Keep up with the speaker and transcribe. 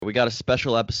We got a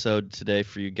special episode today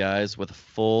for you guys with a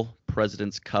full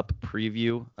President's Cup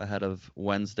preview ahead of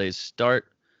Wednesday's start.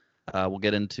 We'll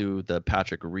get into the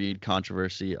Patrick Reed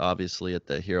controversy, obviously, at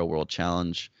the Hero World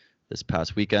Challenge this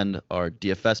past weekend, our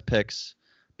DFS picks,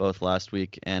 both last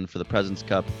week and for the President's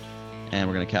Cup, and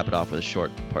we're going to cap it off with a short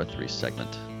Part 3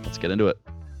 segment. Let's get into it.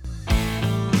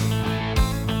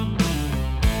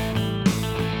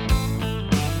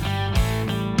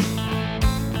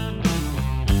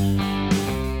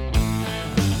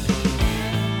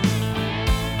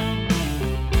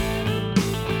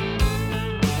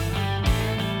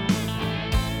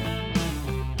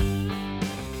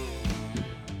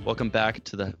 Welcome back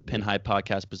to the Pin High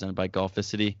Podcast presented by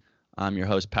Golficity. I'm your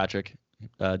host, Patrick,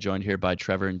 joined here by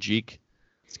Trevor and Jeek.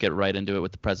 Let's get right into it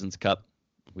with the President's Cup.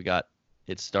 We got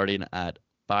it starting at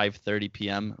 5:30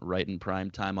 p.m. right in prime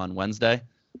time on Wednesday.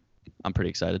 I'm pretty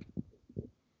excited.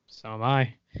 So am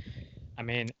I. I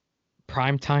mean,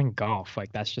 primetime golf,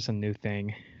 like that's just a new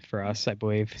thing for us, I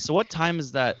believe. So what time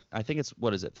is that? I think it's,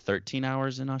 13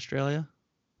 hours in Australia?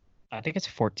 I think it's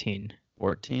 14.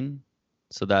 14?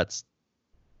 So that's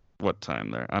what time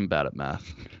there? I'm bad at math.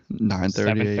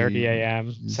 7:30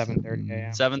 a.m. 7:30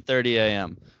 a.m. 7:30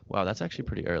 a.m. Wow, that's actually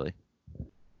pretty early.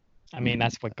 I mean,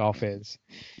 that's what golf is.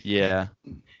 Yeah,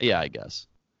 I guess.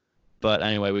 But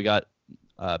anyway, we got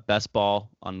best ball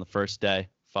on the first day,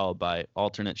 followed by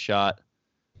alternate shot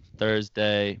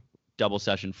Thursday, double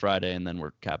session Friday, and then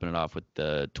we're capping it off with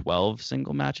the 12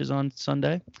 single matches on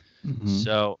Sunday. Mm-hmm.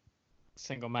 So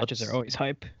single matches are always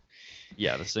hype.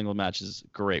 Yeah, the single match is a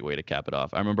great way to cap it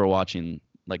off. I remember watching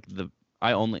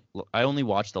I only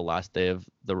watched the last day of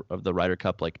the Ryder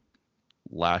Cup like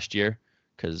last year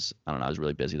because I don't know, I was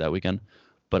really busy that weekend.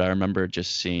 But I remember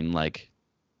just seeing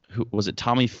who was it,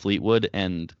 Tommy Fleetwood,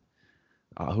 and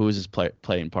who was his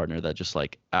playing partner that just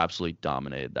absolutely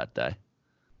dominated that day.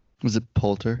 Was it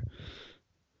Poulter?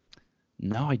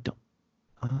 No, I don't.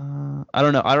 I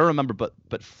don't know. I don't remember,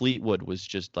 but Fleetwood was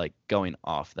just going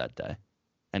off that day.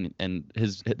 And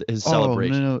his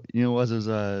celebration. No. You know what it was?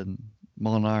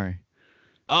 Molinari.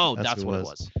 Oh, that's what it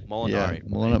was. Molinari. Yeah,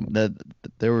 Molinari.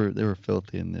 They were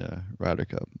filthy in the Ryder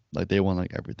Cup. They won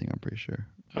everything. I'm pretty sure.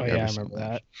 Oh yeah, I remember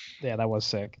that. Yeah, that was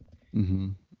sick. Mm-hmm.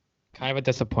 Kind of a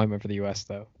disappointment for the U.S.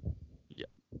 though. Yeah.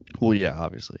 Well, yeah,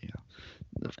 obviously,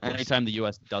 yeah. Anytime the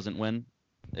U.S. doesn't win,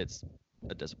 it's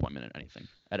a disappointment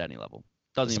at any level.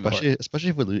 Especially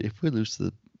if we lose to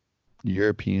the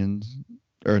Europeans.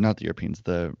 Or not the Europeans,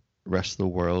 the rest of the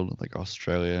world, like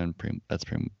Australia and and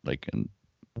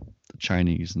the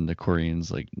Chinese and the Koreans,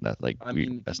 that.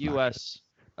 The U.S.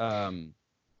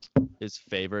 Is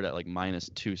favored at minus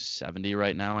 270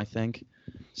 right now, I think.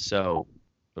 So,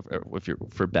 if you're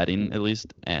for betting at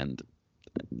least, and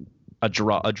a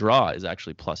draw is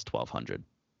actually plus 1,200,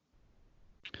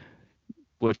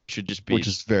 which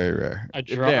is very rare. A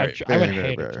draw, I would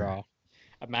hate a draw.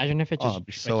 Imagine if it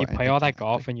just you play all that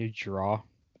golf and you draw.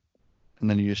 And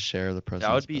then you just share the presents.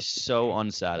 That would be so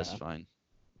unsatisfying.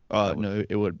 No,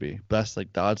 it would be. But that's the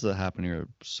odds of that happening are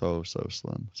so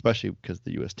slim, especially because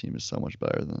the U.S. team is so much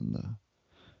better than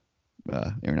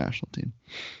the international team.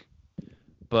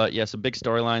 But yeah, so big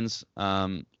storylines.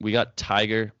 We got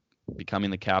Tiger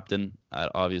becoming the captain.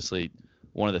 Obviously,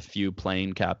 one of the few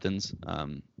playing captains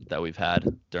that we've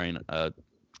had during a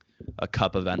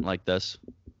cup event like this.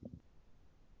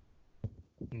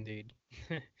 Indeed.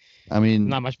 I mean,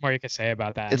 not much more you could say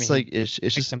about that. It's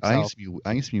it's just I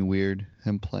think it's be weird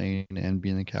him playing and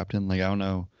being the captain. I don't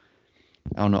know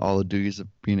all the duties of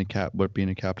being what being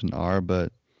a captain are,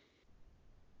 but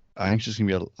I think it's just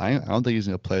gonna be I don't think he's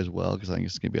gonna play as well because I think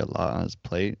it's gonna be a lot on his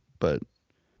plate. But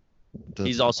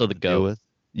he's also the GOAT.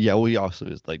 Yeah, well, he also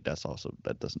is that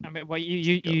doesn't. I mean, well,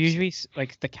 you usually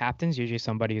the captain's usually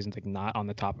somebody who's not on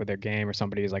the top of their game or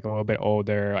somebody who's a little bit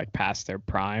older, past their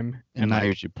prime. And now you're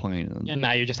usually playing. And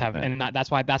now you just have, and that's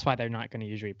why they're not going to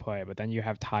usually play. But then you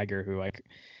have Tiger who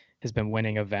has been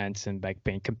winning events and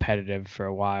being competitive for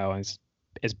a while and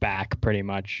is back pretty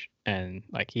much, and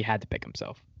he had to pick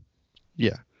himself.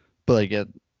 Yeah, but he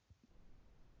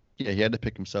had to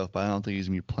pick himself. But I don't think he's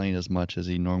gonna be playing as much as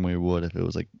he normally would if it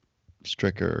was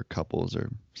Stricker or couples or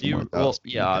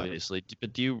obviously.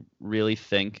 But do you really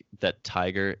think that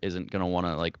Tiger isn't gonna want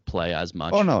to play as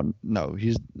much? Oh no.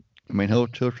 He'll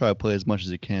try to play as much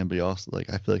as he can, but he also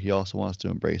I feel like he also wants to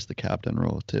embrace the captain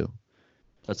role too.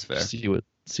 That's fair. See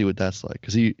what that's like,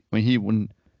 because when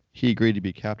he agreed to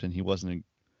be captain, he wasn't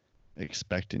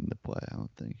expecting to play. I don't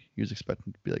think he was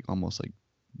expecting to be almost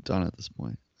done at this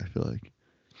point. I feel like.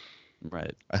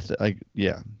 Right.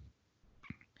 Yeah.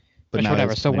 But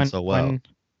whatever. So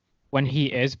when he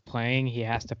is playing, he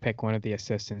has to pick one of the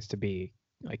assistants to be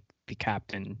like the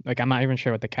captain. Like I'm not even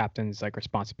sure what the captain's like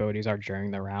responsibilities are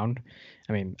during the round.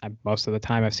 I mean, most of the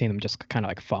time I've seen him just kind of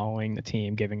like following the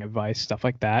team, giving advice, stuff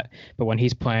like that. But when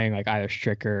he's playing like either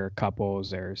Stricker or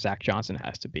Couples or Zach Johnson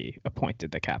has to be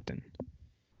appointed the captain.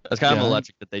 It's kind of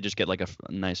electric that they just get like a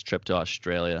nice trip to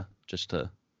Australia just to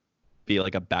be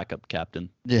like a backup captain.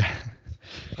 Yeah.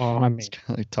 Well, I mean, Just kind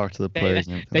of like talk to the players.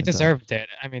 They deserved it.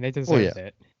 I mean, they deserved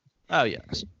it. Oh yeah.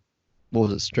 What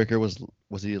was it? Stricker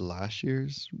was he last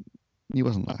year's? He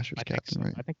wasn't last year's captain,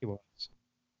 right? I think he was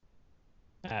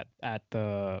at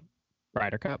the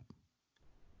Ryder Cup.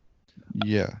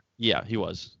 Yeah. Yeah, he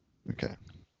was. Okay.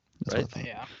 That's right. What I thought.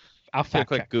 Yeah. I'll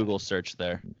fact check Google search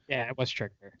there. Yeah, it was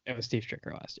Stricker. It was Steve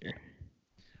Stricker last year.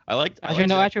 I liked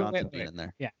actually, being in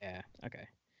there. Yeah. Okay.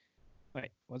 Wait,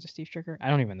 was it Steve Stricker? I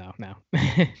don't even know now.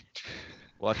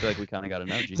 Well, I feel like we kind of got to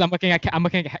know. I'm looking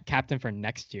at captain for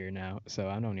next year now, so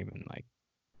I don't even like.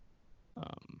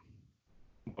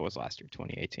 What was last year?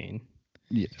 2018.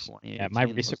 Yes. 2018 yeah,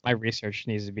 my research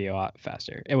needs to be a lot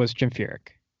faster. It was Jim Furyk.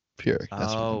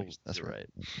 That's right.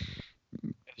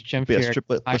 Jim Furyk.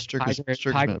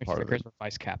 Stricker were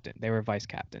vice captain. They were vice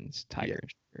captains. Tiger,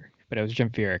 but it was Jim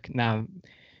Furyk. Now,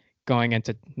 going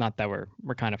into not that we're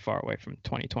kind of far away from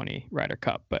 2020 Ryder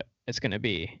Cup, but it's going to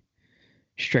be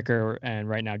Stricker, and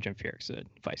right now Jim Furyk's the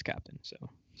vice captain. So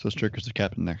Stricker's the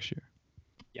captain next year.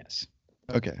 Yes.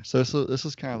 Okay, so this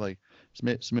is kind of like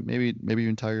maybe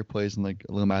even Tiger plays in like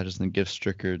little matches and then gives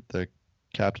Stricker the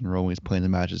captain role when he's playing the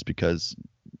matches because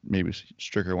maybe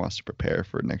Stricker wants to prepare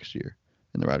for next year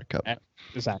in the Ryder Cup.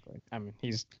 Exactly. I mean,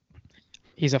 he's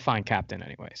a fine captain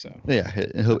anyway. So yeah,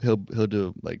 he'll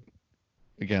do like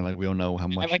again like we don't know how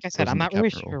much. Like I said, I'm not really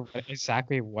sure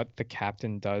exactly what the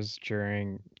captain does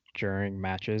during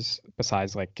matches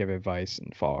besides like give advice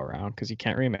and follow around because you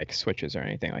can't really make switches or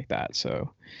anything like that.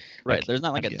 So right, there's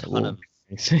not like a ton of.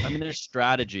 I mean, there's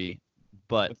strategy,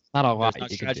 but it's not a lot. There's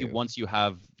not strategy once you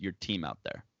have your team out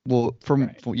there. Well,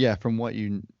 from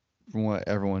what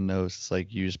everyone knows, it's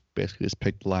like you just basically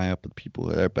pick the lineup of people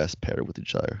that are best paired with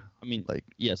each other. I mean, like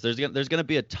yes, there's gonna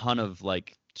be a ton of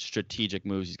like strategic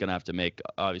moves he's gonna have to make.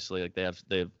 Obviously, like they have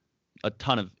a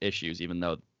ton of issues, even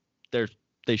though they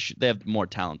have more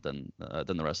talent than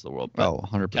the rest of the world. But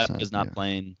 100%. Kep is not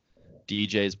playing.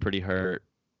 DJ's pretty hurt.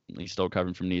 He's still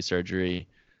recovering from knee surgery.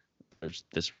 There's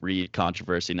this Reed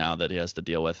controversy now that he has to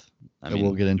deal with. I mean,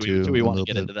 we'll get into. Do we want to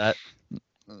get into that?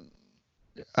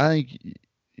 I think.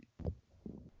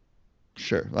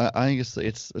 Sure. I think it's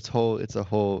a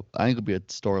whole. I think it'll be a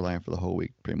storyline for the whole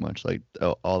week, pretty much. Like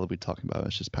all that we talking about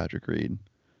is just Patrick Reed.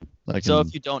 Like so,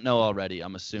 if you don't know already,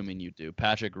 I'm assuming you do.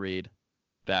 Patrick Reed,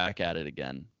 back at it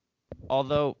again.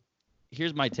 Although,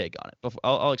 here's my take on it.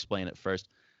 I'll explain it first.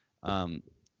 On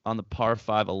the par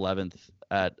 5 11th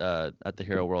at the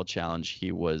Hero World Challenge,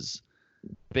 he was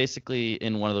basically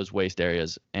in one of those waste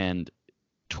areas, and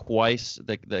twice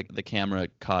the camera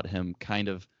caught him kind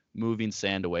of moving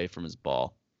sand away from his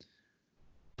ball.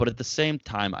 But at the same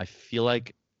time, I feel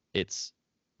like the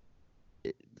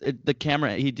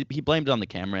camera. He blamed it on the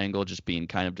camera angle just being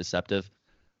kind of deceptive.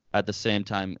 At the same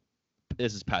time,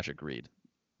 this is Patrick Reed.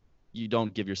 You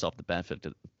don't give yourself the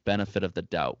benefit of the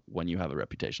doubt when you have a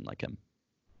reputation like him.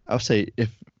 I'll say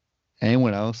if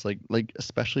anyone else, like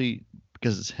especially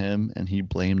because it's him and he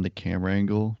blamed the camera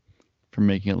angle for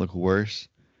making it look worse,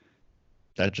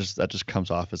 that just comes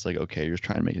off as like, okay, you're just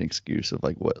trying to make an excuse of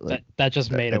like what like that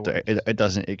just made it worse. It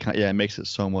doesn't. It makes it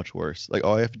so much worse. Like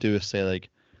all you have to do is say like,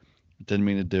 didn't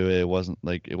mean to do it. It wasn't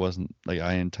like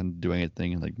I intended to do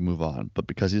anything and like move on. But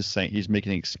because he's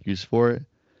making an excuse for it,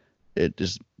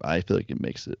 I feel like it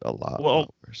makes it a lot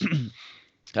worse.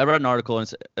 I read an article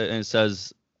and it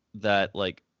says that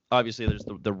like obviously there's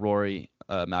the Rory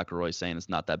McIlroy saying it's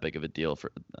not that big of a deal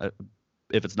for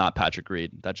if it's not Patrick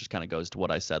Reed. That just kind of goes to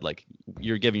what I said. Like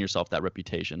you're giving yourself that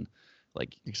reputation.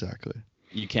 Like exactly,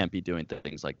 you can't be doing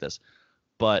things like this.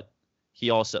 But I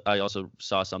also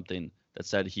saw something that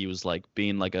said he was like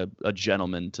being like a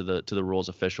gentleman to the rules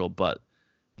official, but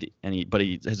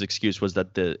his excuse was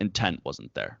that the intent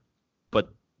wasn't there.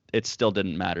 But it still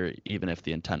didn't matter even if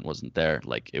the intent wasn't there.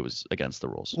 Like it was against the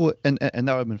rules. Well, and that would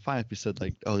have been fine if he said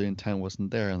like, oh, the intent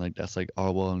wasn't there, and like that's like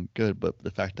all well and good. But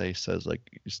the fact that he says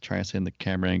like he's trying to say in the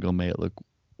camera angle made it look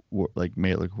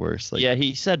worse. Like yeah,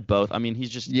 he said both. I mean, he's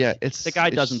just the guy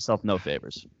does himself no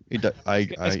favors.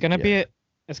 It's gonna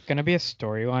be a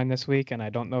storyline this week, and I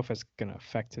don't know if it's gonna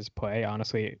affect his play.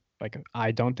 Honestly, like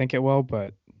I don't think it will,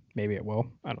 but maybe it will.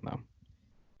 I don't know.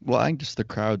 Well, I think just the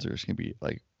crowds are just gonna be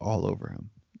like all over him.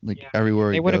 Like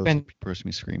everywhere he goes, people are gonna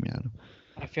be screaming at him.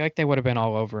 I feel like they would have been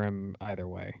all over him either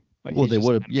way. Like Well, he's they just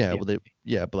would have, kind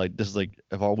of but like this is like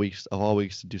of all weeks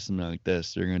to do something like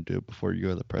this, you're gonna do it before you go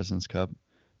to the President's Cup.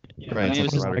 yeah, Right, I that's, it's mean, not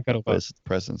it the was not Ryder a good Cup, but look. it's the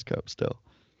President's Cup still.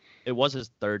 it was his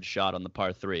third shot on the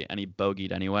par 3, and he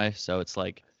bogeyed anyway. So it's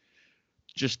like,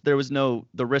 just there was no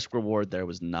the risk reward there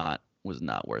was not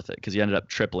worth it because he ended up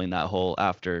tripling that hole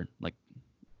after like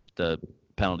the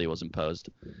penalty was imposed.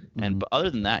 And Mhm. but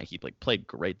other than that, he like played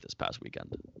great this past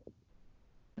weekend.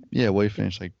 Yeah, well, he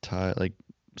finished like like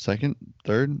second,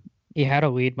 third. He had a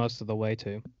lead most of the way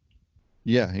too.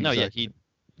 Yeah, No, yeah, exactly.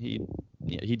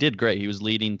 he did great. He was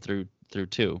leading through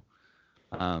two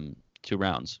two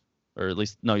rounds, or at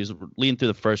least no, he was leading through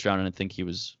the first round, and I think he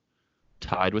was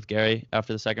tied with Gary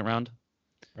after the second round.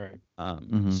 Right.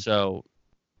 So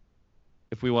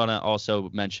if we want to also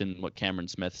mention what Cameron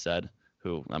Smith said,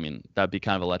 who, I mean, that'd be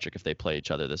kind of electric if they play each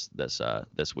other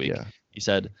this week. Yeah. He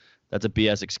said, "That's a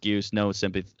BS excuse. No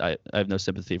sympathy. I have no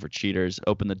sympathy for cheaters.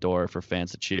 Open the door for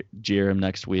fans to jeer him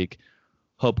next week.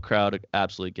 Hope crowd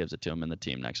absolutely gives it to him and the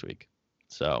team next week."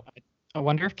 So I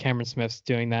wonder if Cameron Smith's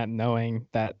doing that knowing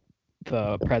that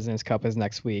the President's Cup is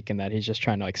next week and that he's just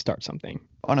trying to like start something.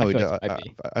 Oh no, I he feel de- like it might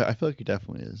be. I feel like he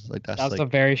definitely is. Like that's That was like a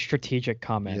very strategic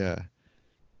comment. yeah.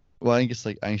 Well, I think it's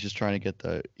like I think he's just trying to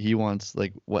get he wants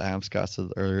like what Adam Scott said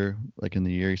earlier, like in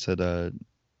the year. He said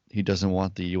he doesn't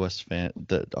want the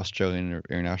Australian or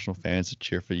international fans to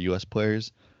cheer for U.S.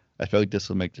 players. I feel like this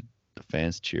will make the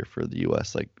fans cheer for the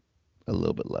U.S. like a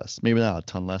little bit less, maybe not a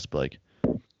ton less, but like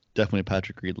definitely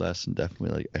Patrick Reed less, and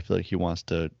definitely like I feel like he wants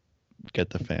to get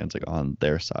the fans like on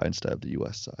their side instead of the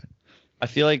U.S. side. I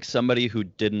feel like somebody who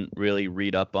didn't really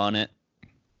read up on it,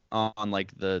 on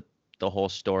like the whole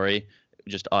story,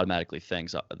 just automatically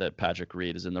thinks that Patrick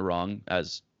Reed is in the wrong,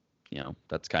 as you know,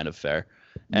 that's kind of fair.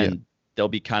 And they'll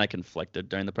be kind of conflicted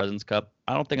during the President's Cup.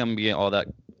 I don't think I'm gonna be all that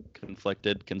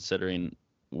conflicted, considering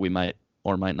we might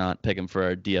or might not pick him for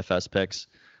our DFS picks.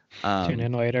 Tune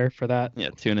in later for that. Yeah,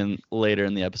 tune in later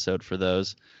in the episode for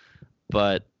those.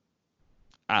 But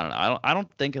I don't know. I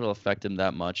don't think it'll affect him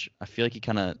that much. I feel like he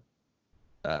kind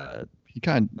of He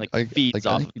kind of feeds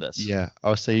off think, of this. Yeah,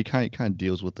 I would say he kind of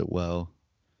deals with it well,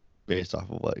 based off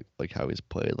of like how he's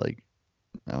played. Like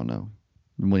I don't know,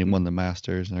 when he won the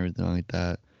Masters and everything like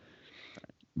that.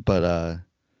 But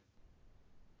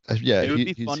yeah, It would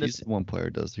be fun to he's see. one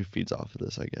player who feeds off of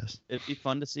this, I guess. It'd be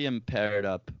fun to see him paired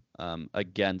up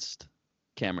against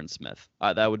Cameron Smith.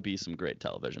 That would be some great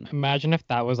television. Imagine if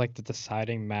that was like the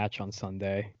deciding match on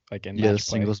Sunday, like in Yeah, the match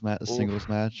play. singles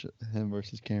match, him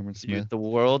versus Cameron Smith. Dude, the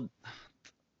world,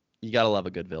 you gotta love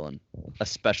a good villain,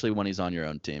 especially when he's on your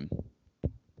own team.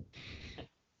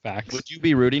 Facts. Would you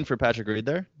be rooting for Patrick Reed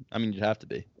there? I mean, you'd have to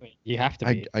be. You have to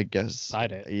be. I guess.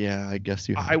 Decide it. Yeah, I guess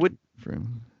you. I would. For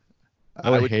him. I I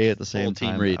would would hate it at the full same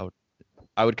team time. Reed.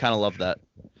 I would kind of love that.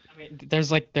 I mean,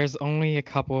 there's only a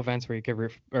couple events where you could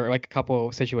root, or like a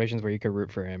couple situations where you could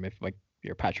root for him if like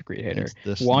you're a Patrick Reed hater.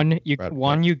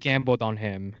 One, you gambled on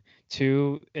him.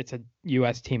 Two, it's a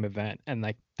U.S. team event, and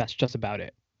like that's just about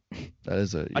it. That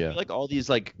is a yeah. I feel like all these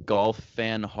like golf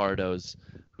fan hardos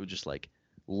who just like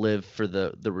live for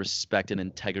the respect and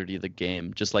integrity of the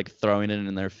game, just like throwing it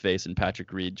in their face, and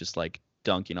Patrick Reed just like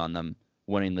dunking on them,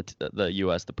 winning the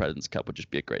U.S. the President's Cup would just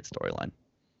be a great storyline.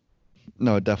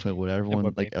 No, it definitely would.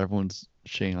 Everyone's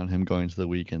shitting on him going to the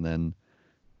week, and then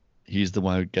he's the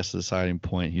one who gets the deciding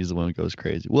point. He's the one who goes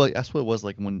crazy. Well, that's what it was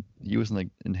like when he was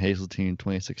in Hazeltine in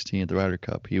 2016 at the Ryder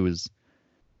Cup. He was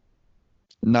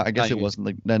not. I guess it wasn't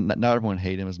like not everyone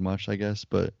hated him as much, I guess,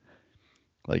 but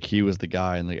like he was the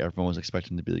guy, and like everyone was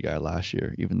expecting to be the guy last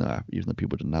year, even though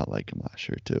people did not like him last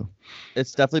year too.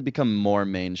 It's definitely become more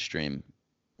mainstream,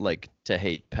 like to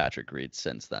hate Patrick Reed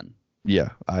since then. Yeah,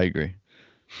 I agree.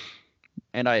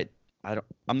 And I'm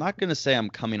not gonna say I'm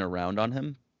coming around on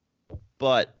him,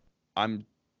 but I'm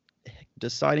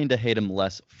deciding to hate him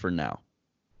less for now.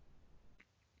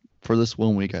 For this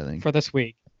 1 week, I think. For this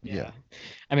week. Yeah.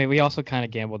 I mean, we also kind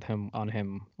of gambled on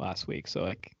him last week, so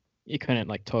like you couldn't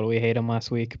like totally hate him last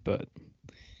week, but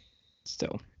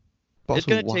still.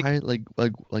 Also, why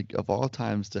like of all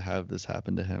times to have this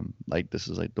happen to him, like this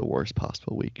is like the worst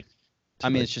possible week. I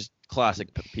mean, it's just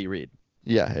classic P. Reed.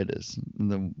 Yeah, it is.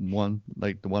 And the one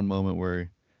moment where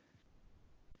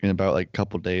in about like a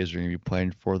couple days you're gonna be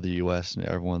playing for the U.S. and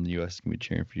everyone in the U.S. is gonna be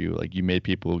cheering for you. Like you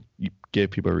gave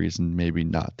people a reason maybe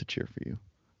not to cheer for you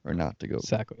or not to go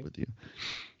with you.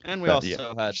 And we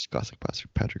also had just classic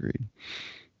Patrick Reed.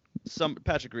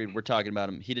 Patrick Reed. We're talking about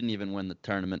him. He didn't even win the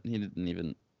tournament.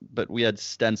 But we had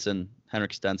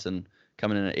Henrik Stenson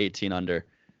coming in at 18 under.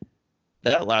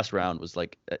 That last round was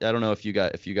like, I don't know if you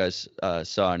guys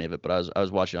saw any of it, but I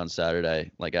was watching on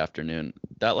Saturday like afternoon.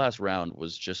 That last round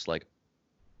was just like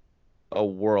a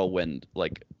whirlwind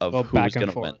of Go who was back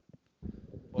and gonna win. forth.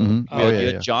 Mm-hmm. You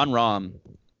Yeah. had John Rahm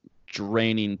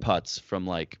draining putts from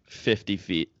 50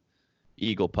 feet,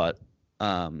 eagle putt.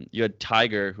 You had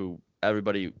Tiger, who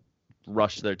everybody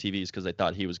rushed to their TVs because they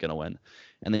thought he was gonna win,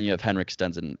 and then you have Henrik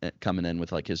Stenson coming in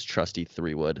with his trusty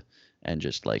 3-wood and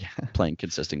just playing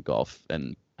consistent golf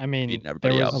and I mean, beating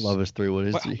everybody there out. I love his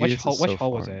 3-wood. Which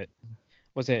hole was it?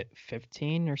 Was it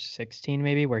 15 or 16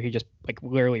 maybe, where he just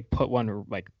literally put one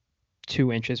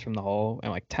 2 inches from the hole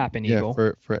and tap an eagle?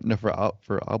 For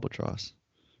albatross.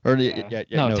 Or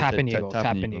No, tap an eagle.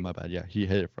 Tap an eagle. My bad. Yeah, he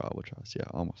hit it for albatross. Yeah,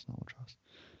 almost albatross.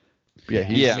 But I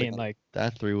mean,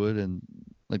 that 3-wood and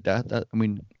that. I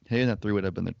mean, hitting that 3-wood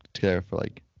have been together for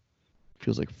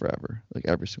feels like forever.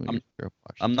 Every single year.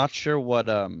 I'm not sure what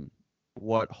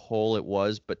hole it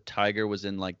was, but Tiger was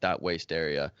in that waist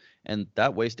area, and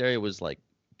that waist area was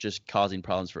just causing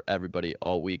problems for everybody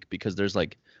all week because there's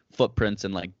footprints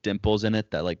and dimples in it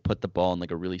that put the ball in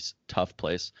a really tough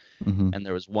place. Mm-hmm. And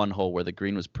there was one hole where the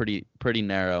green was pretty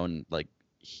narrow, and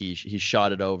he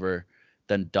shot it over,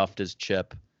 then duffed his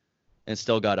chip, and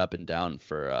still got up and down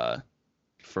for a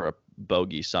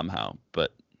bogey somehow,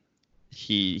 but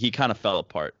he kind of fell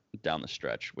apart down the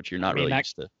stretch, which you're not really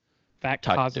used to. That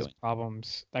causes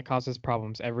problems. That causes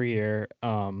problems every year.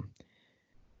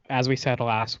 As we said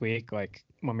last week,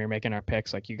 when we were making our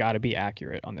picks, you got to be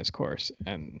accurate on this course,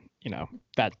 and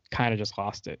that kind of just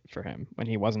lost it for him when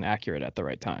he wasn't accurate at the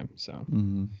right time. So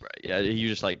Mm-hmm. Right, yeah, he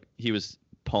just he was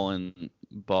pulling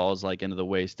balls into the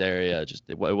waist area. Just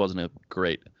it wasn't a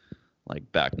great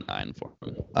back nine for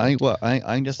him. I think that's I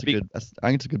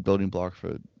think it's a good building block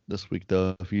for this week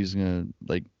though. If he's gonna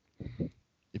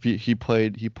if he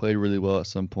played really well at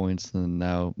some points, and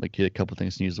now he had a couple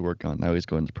things he needs to work on. Now he's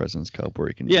going to President's Cup where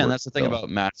he can. Yeah, and that's the thing about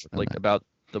about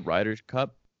the Ryder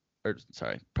Cup,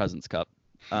 President's Cup.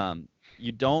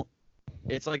 You don't.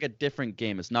 It's a different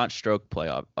game. It's not stroke play,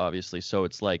 obviously. So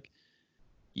it's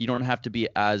you don't have to be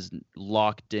as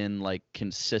locked in,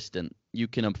 consistent. You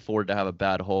can afford to have a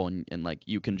bad hole, and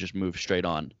you can just move straight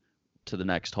on to the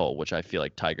next hole, which I feel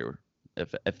Tiger,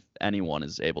 if anyone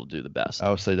is able to do the best. I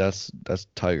would say that's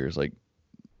Tiger's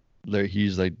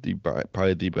he's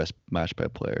probably the best match play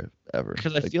player ever.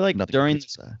 Because I feel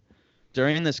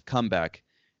during this comeback,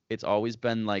 it's always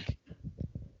been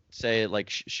say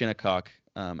Shinnecock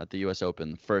at the U.S.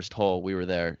 Open, first hole we were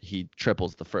there, he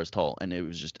triples the first hole, and he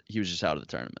was just out of the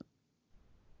tournament.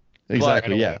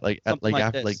 Exactly. Yeah.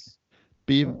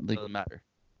 Doesn't matter.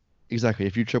 Exactly.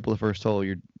 If you triple the first hole,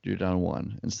 you're down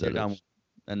one instead of.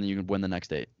 And then you can win the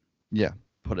next 8. Yeah.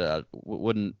 Put it out.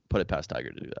 Wouldn't put it past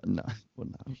Tiger to do that. No,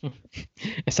 would not.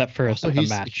 Except for a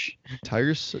match.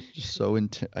 Tiger's so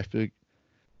I feel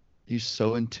he's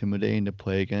so intimidating to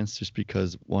play against, just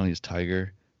because one, he's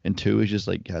Tiger, and two, he's just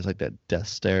has that death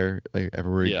stare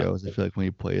everywhere he goes. I feel when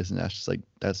he plays, and that's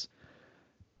just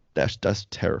that's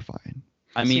terrifying.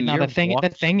 I mean, now the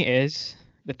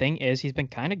thing is he's been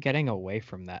kind of getting away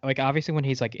from that. Obviously when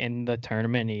he's in the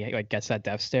tournament, he gets that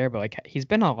death stare, but he's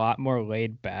been a lot more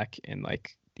laid back in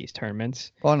these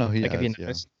tournaments. Oh no, he has, if you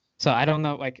notice. So I don't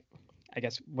know, I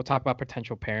guess we'll talk about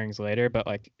potential pairings later, but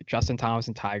Justin Thomas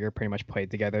and Tiger pretty much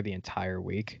played together the entire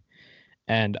week.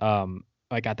 And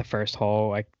at the first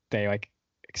hole, they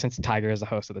since Tiger is the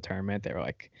host of the tournament, they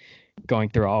were going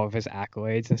through all of his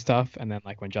accolades and stuff, and then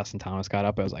when Justin Thomas got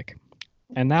up, it was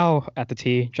and now at the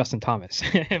tee, Justin Thomas.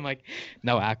 And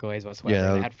no accolades whatsoever.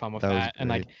 Yeah, they had fun with that. And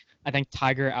I think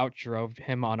Tiger outdrove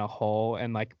him on a hole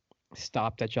and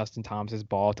stopped at Justin Thomas's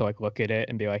ball to look at it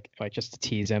and be just to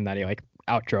tease him that he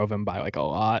outdrove him by a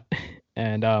lot.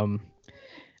 And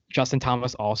Justin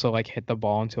Thomas also hit the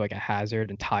ball into a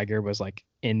hazard, and Tiger was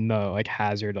in the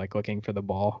hazard looking for the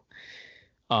ball.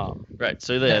 Right.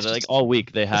 So they all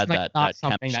week they had that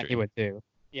something chemistry that he would do.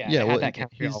 Yeah. Yeah. Had that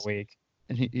chemistry all week.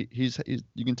 And he's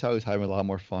you can tell he's having a lot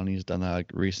more fun. He's done that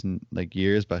recent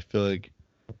years, but I feel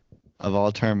of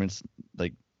all tournaments,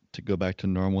 to go back to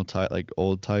normal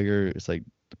old Tiger, it's the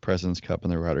President's Cup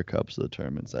and the Ryder Cups are the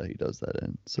tournaments that he does that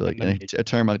in. So a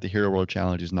tournament like the Hero World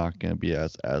Challenge is not going to be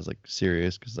as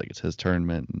serious because it's his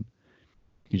tournament, and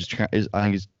he just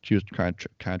I think he was kind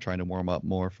of trying to warm up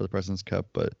more for the President's Cup,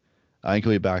 but I think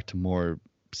he'll be back to more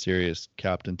serious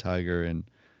Captain Tiger and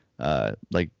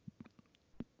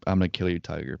I'm gonna kill you,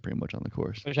 Tiger, pretty much on the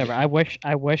course. Whichever. I wish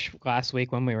last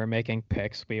week when we were making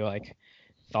picks, we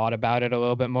thought about it a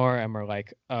little bit more, and we're oh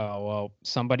well,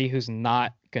 somebody who's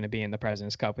not gonna be in the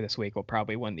President's Cup this week will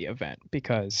probably win the event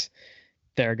because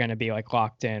they're gonna be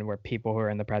locked in, where people who are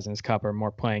in the President's Cup are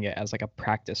more playing it as a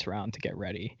practice round to get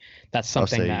ready. That's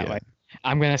something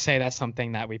I'm gonna say that's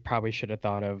something that we probably should have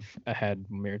thought of ahead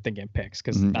when we were thinking picks,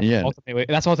 because Yeah,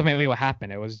 that's ultimately what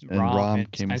happened. It was and Rom Rom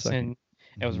and came in second. Stenson.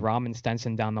 It was Mhm. Rom and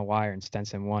Stenson down the wire, and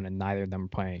Stenson won, and neither of them are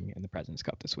playing in the Presidents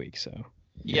Cup this week. So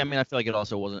Yeah, I mean, I feel like it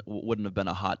also wouldn't have been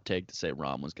a hot take to say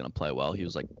Rom was going to play well. He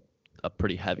was like a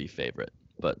pretty heavy favorite,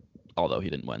 but although he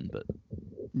didn't win, but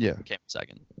Yeah, came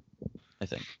second, I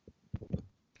think.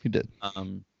 he did.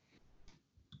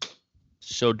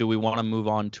 So do we want to move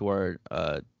on to our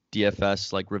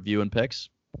DFS like review and picks?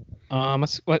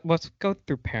 let's go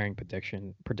through pairing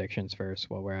predictions first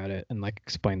while we're at it, and like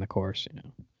explain the course.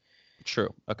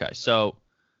 True. Okay. So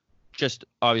just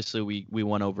obviously we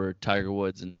went over Tiger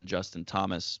Woods and Justin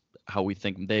Thomas, how we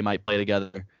think they might play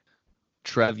together.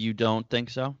 Trev, you don't think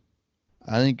so?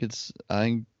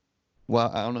 Well,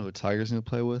 I don't know who Tiger's gonna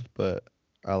play with, but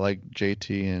I like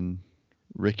JT and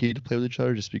Ricky to play with each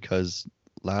other just because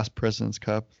last President's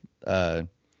Cup,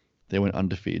 they went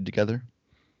undefeated together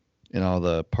in all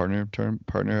the partner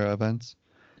events,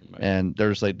 Right. and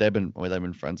there's like they've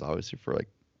been friends obviously for like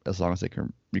as long as you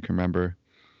can remember.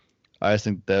 I just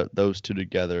think that those two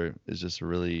together is just a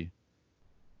really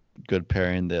good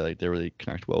pairing. They really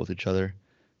connect well with each other.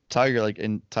 Tiger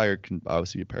can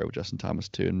obviously be paired with Justin Thomas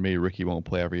too, and maybe Ricky won't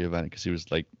play every event because he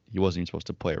wasn't even supposed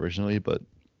to play originally, but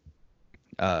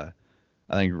I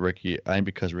think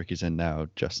because Ricky's in now,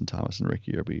 Justin Thomas and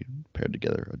Ricky are being paired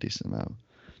together a decent amount.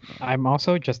 I'm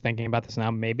also just thinking about this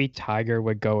now. Maybe Tiger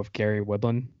would go with Gary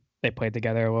Woodland. They played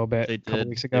together a little bit They a couple did.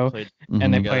 weeks They ago, played and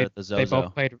Mhm. together at the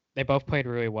Zozo. they both played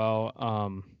really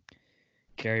well.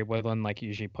 Gary Woodland like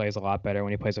usually plays a lot better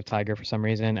when he plays with Tiger for some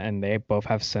reason, and they both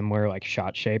have similar like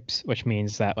shot shapes, which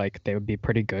means that like they would be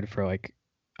pretty good for like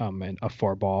a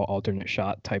 4-ball alternate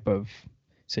shot type of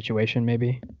situation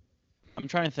maybe. I'm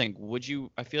trying to think.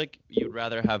 I feel like you'd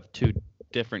rather have two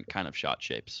different kind of shot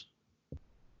shapes.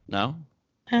 No?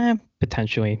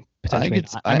 Potentially I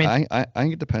think not. I mean, I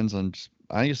think it depends on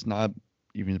I think it's not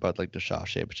even about like the shot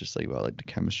shape. It's just like about like the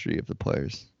chemistry of the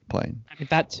players playing.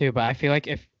 that too, but I feel like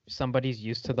if somebody's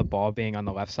used to the ball being on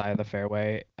the left side of the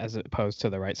fairway as opposed to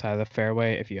the right side of the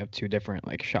fairway, if you have two different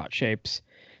like shot shapes,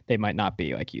 they might not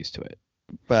be like used to it.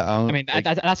 But I mean,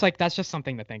 that's just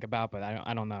something to think about, but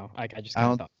I don't know. Like I just I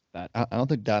kind of don't thought that. I don't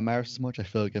think that matters so much. I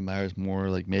feel like it matters more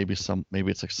like maybe it's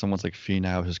like someone's like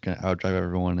Finau who's gonna outdrive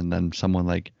everyone, and then someone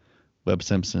like Webb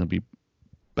Simpson will be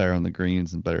better on the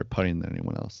greens and better putting than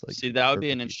anyone else. Like, See, that would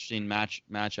be an interesting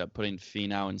matchup putting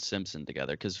Finau and Simpson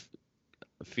together because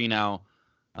Finau,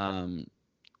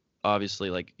 obviously,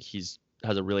 like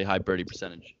has a really high birdie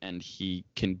percentage and he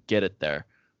can get it there,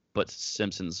 but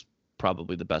Simpson's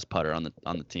probably the best putter on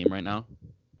the team right now.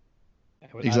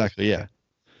 Exactly, yeah.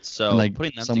 So and like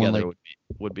putting them someone together like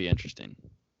would be interesting.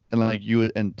 and like you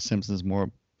and Simpson's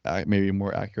maybe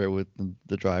more accurate with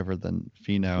the driver than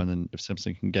Finau, and then if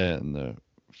Simpson can get it in the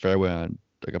fairway on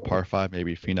like a par 5,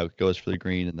 maybe Finau goes for the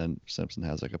green and then Simpson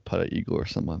has like a putt at eagle or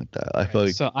something like that. I feel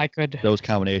like So those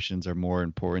combinations are more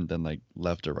important than like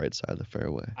left or right side of the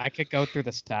fairway. I could go through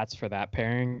the stats for that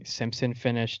pairing. Simpson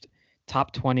finished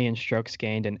top 20 in strokes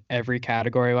gained in every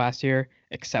category last year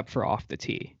except for off the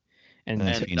tee. And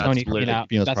Tony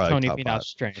Finau's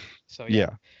strength. So yeah.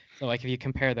 So like if you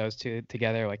compare those two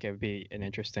together, like it would be an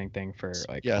interesting thing for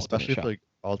like especially for like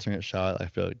alternate shot. I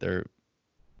feel like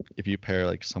if you pair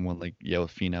like someone like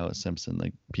with Finau and Simpson,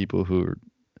 like people who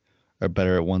are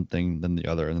better at one thing than the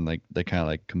other, and then like they kind of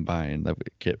like combine, like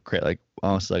create like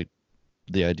almost like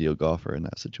the ideal golfer in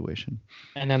that situation.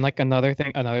 And then like another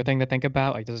thing to think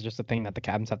about, like this is just a thing that the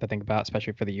captains have to think about,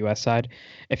 especially for the U.S. side.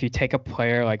 If you take a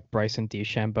player like Bryson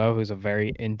DeChambeau, who's a very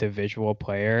individual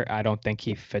player, I don't think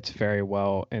he fits very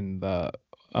well in the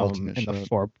the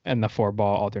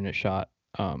 4-ball alternate shot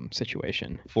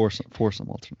situation. For some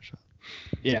alternate shot.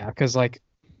 Yeah, because like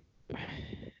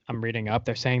I'm reading up,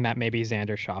 they're saying that maybe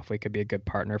Xander Schauffele could be a good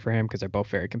partner for him because they're both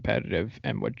very competitive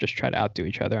and would just try to outdo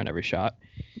each other on every shot.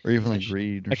 Or even like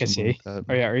Reed or something like that.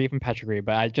 Or even Patrick Reed.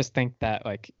 But I just think that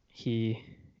like you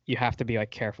have to be like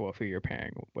careful of who you're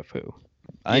pairing with who.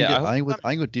 I think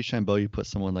with DeChambeau you put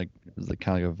someone like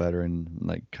kind of like a veteran,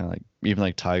 like kind of like even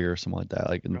like Tiger or something like that,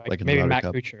 like in maybe the Matt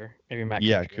Cup. Kuchar. Maybe Matt.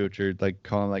 Yeah, Kuchar. Like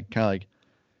call him like kind of like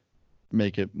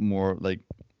make it more like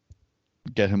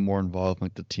get him more involved in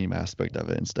like the team aspect of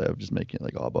it instead of just making it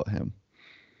like all about him.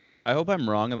 I hope I'm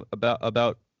wrong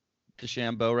about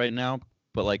DeChambeau right now,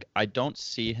 but like I don't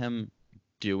see him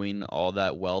doing all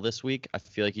that well this week. I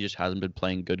feel like he just hasn't been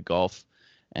playing good golf,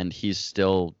 and he's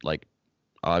still like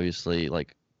obviously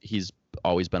like he's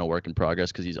always been a work in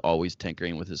progress because he's always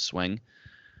tinkering with his swing.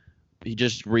 He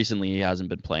just recently hasn't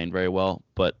been playing very well,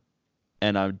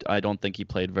 and I don't think he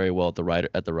played very well at the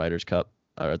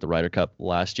Ryder Cup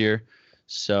last year.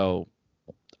 So,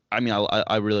 I mean,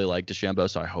 I really like DeChambeau,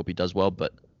 so I hope he does well,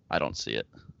 but I don't see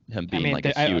him being like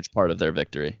a huge part of their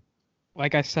victory.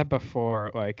 Like I said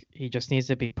before, like he just needs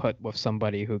to be put with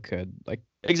somebody who could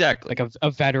exactly like a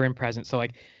veteran presence. So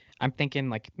like I'm thinking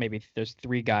like maybe there's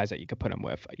 3 guys that you could put him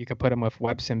with. You could put him with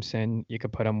Webb Simpson. You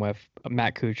could put him with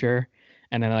Matt Kuchar,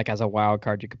 and then like as a wild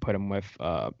card, you could put him with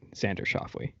Xander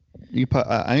Schauffele. You put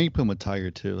I think you put him with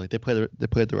Tiger too. Like they played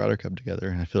the Ryder Cup together,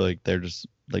 and I feel like they're just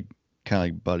like kind of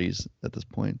like buddies at this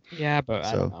point. Yeah, but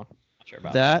I don't know. Not sure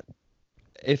about that.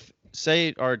 If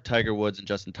say our Tiger Woods and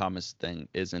Justin Thomas thing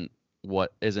doesn't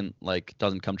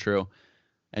come true,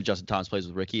 and Justin Thomas plays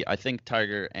with Ricky, I think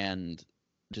Tiger and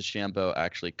DeChambeau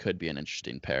actually could be an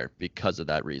interesting pair because of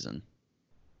that reason.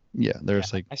 Yeah,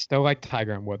 there's like I still like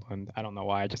Tiger and Woodland. I don't know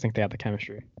why. I just think they have the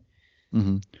chemistry.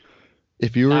 Mm-hmm.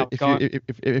 If you were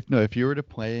if you were to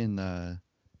play in this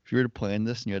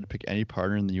and you had to pick any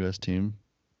partner in the U.S. team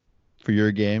for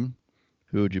your game,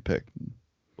 who would you pick?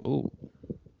 Ooh.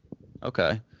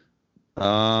 Okay.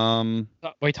 Are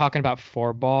we talking about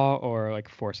 4-ball or like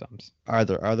foursomes?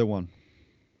 Either one.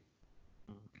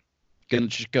 Gonna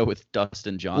just go with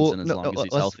Dustin Johnson as long as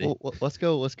he's healthy. Let's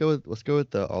go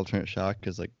with the alternate shot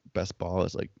because like best ball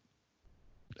is like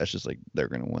that's just like they're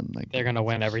gonna win. Like they're gonna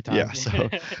win every time. Yeah.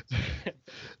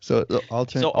 So the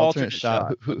alternate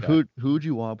shot. Who would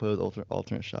you want to play with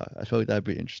alternate shot? I feel like that'd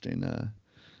be interesting.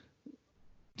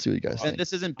 See what you guys think. And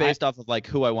this isn't based off of like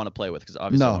who I want to play with because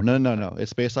obviously no.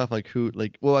 It's based off like who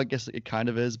like. Well, I guess it kind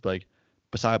of is, but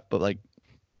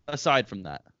aside from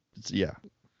that, yeah.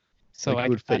 So who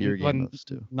would fit your game most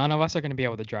too? None of us are going to be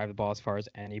able to drive the ball as far as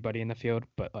anybody in the field,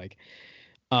 but like,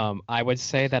 I would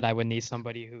say that I would need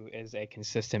somebody who is a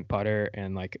consistent putter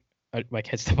and like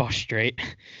hits the ball straight.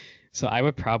 So I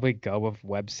would probably go with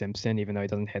Webb Simpson, even though he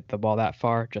doesn't hit the ball that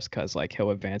far, just because like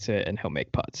he'll advance it and he'll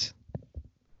make putts.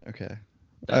 Okay,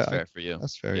 that's fair for you.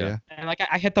 That's fair, yeah. And like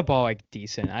I hit the ball like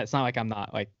decent. It's not like I'm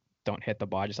not like don't hit the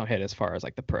ball. I just don't hit as far as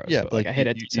like the pros. Yeah, but like I hit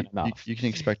it decent enough. You can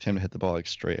expect him to hit the ball like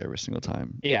straight every single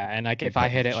time. Yeah, and like if I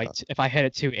hit it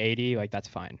 280, like that's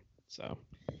fine. So.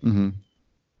 Mm-hmm.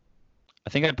 I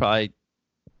think I'd probably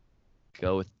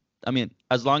go with. I mean,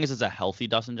 as long as it's a healthy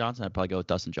Dustin Johnson, I'd probably go with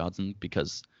Dustin Johnson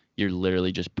because you're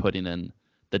literally just putting in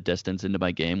the distance into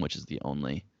my game, which is not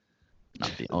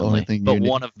the only thing, but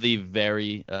one of the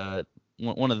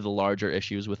one of the larger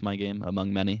issues with my game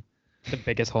among many. The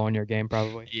biggest hole in your game,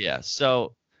 probably. Yeah.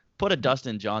 So put a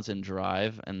Dustin Johnson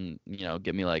drive and,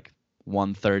 get me like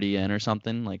 130 in or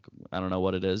something. Like, I don't know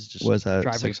what it is. Just was that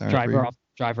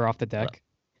driver off the deck.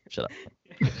 Shut up.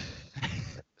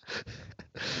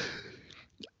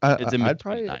 I'd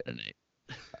probably 9 and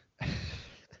 8.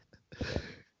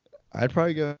 I'd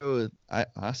probably go with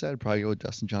I'd probably go with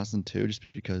Dustin Johnson too, just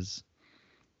because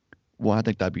I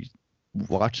think that'd be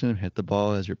watching him hit the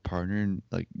ball as your partner, and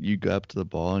like you go up to the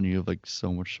ball and you have like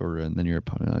so much shorter end than your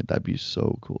opponent. Like that'd be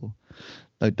so cool.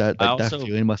 Like that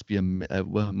feeling must be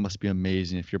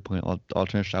amazing if you're playing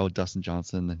alternate shot with Dustin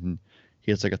Johnson and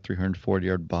he hits like a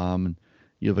 340-yard bomb and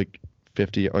you have like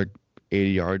 50 or 80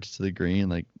 yards to the green.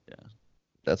 Like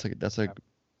that's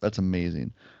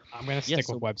amazing. I'm gonna stick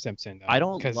with Webb Simpson though. I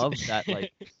don't love that.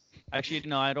 Like, actually,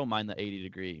 no, I don't mind the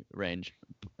 80-degree range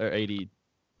or 80.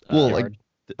 Like.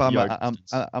 But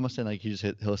I'm saying like he'll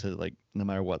hit it like no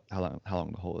matter what how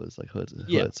long the hole is, like he'll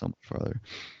hit so much farther.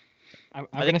 I'm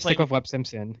gonna stick with Webb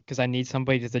Simpson because I need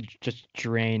somebody to just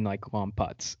drain like long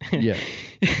putts. Yeah.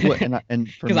 And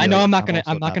because I know I'm not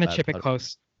gonna chip it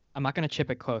close. I'm not gonna chip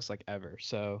it close like ever.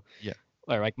 So yeah,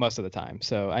 or like most of the time.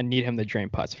 So I need him to drain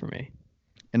putts for me.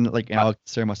 And I'll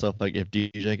consider myself like if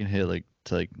DJ can hit like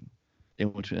to like in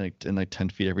between like 10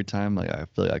 feet every time, like I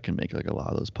feel like I can make like a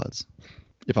lot of those putts.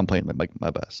 If I'm playing my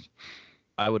best.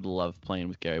 I would love playing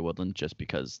with Gary Woodland just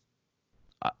because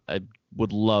I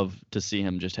would love to see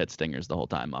him just hit stingers the whole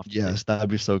time off. Yes, that'd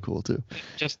be so cool too.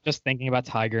 Just thinking about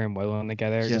Tiger and Woodland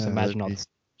together, just imagine all this.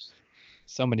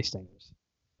 So many stingers.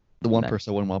 The one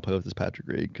person I wouldn't want to play with is Patrick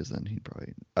Reed because then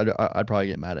I'd probably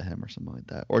get mad at him or something like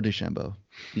that. Or DeChambeau.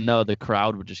 No, the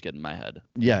crowd would just get in my head.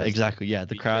 Yeah, exactly. Yeah,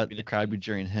 the crowd would be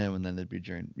cheering him and then they'd be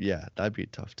cheering. Yeah, that'd be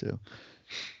tough too.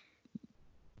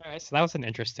 All right, so that was an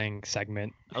interesting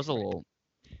segment. That was a little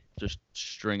just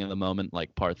string of the moment,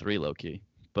 like par 3 low key.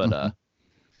 But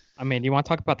I mean, you want to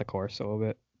talk about the course a little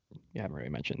bit? You haven't really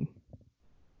mentioned.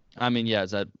 I mean, yeah,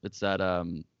 it's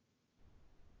that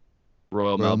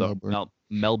Royal Melbourne.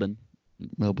 Melbourne.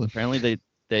 Apparently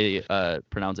they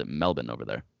pronounce it Melbourne over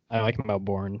there. I like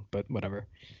Melbourne, but whatever.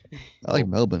 I like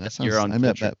Melbourne. That sounds. You're on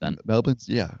trip then. Melbourne's,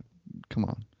 yeah. Come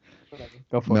on. Whatever.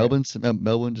 Go for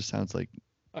Melbourne just sounds like.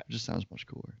 It just sounds much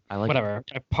cooler. I like whatever.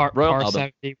 Par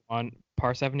 71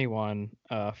 par 71,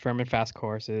 firm and fast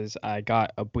courses. I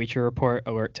got a Bleacher Report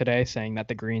alert today saying that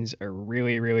the greens are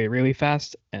really, really, really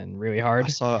fast and really hard. I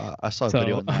saw a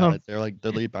video on that. They're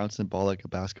literally bouncing the ball like a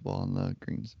basketball on the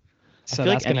greens. So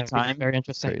that's going to be very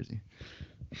interesting. Crazy.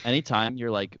 Anytime you're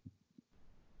like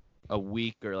a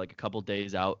week or like a couple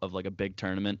days out of like a big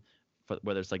tournament,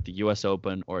 whether it's like the U.S.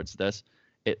 Open or it's this,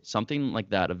 something like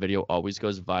that, a video always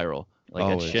goes viral. Like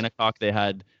always. At Shinnecock, they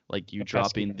had like you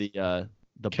dropping the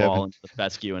ball into the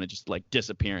fescue and it just like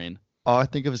disappearing. All I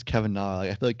think of is Kevin Na.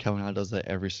 Like, I feel like Kevin Na does that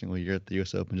every single year at the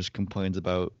U.S. Open. Just complains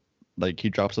about like he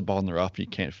drops the ball in the rough and you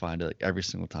can't find it like every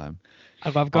single time. I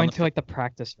love going to like the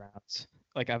practice rounds.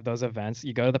 Like of those events,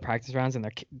 you go to the practice rounds and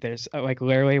there's like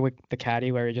literally with the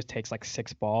caddy where he just takes like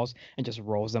 6 balls and just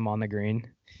rolls them on the green.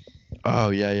 Oh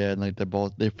yeah, and like the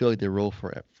balls, they feel like they roll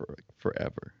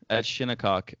forever. At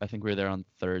Shinnecock, I think we were there on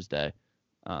Thursday,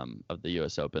 of the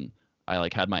U.S. Open. I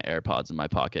like had my AirPods in my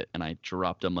pocket and I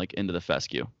dropped them like into the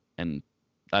fescue, and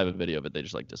I have a video of it. They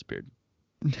just like disappeared.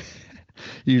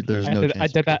 There's no chance.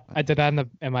 I did that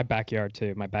in my backyard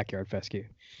too. My backyard fescue.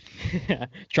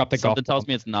 Dropped the golf. Something tells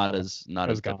me it's not as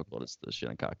difficult as the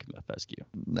Shinnecock fescue.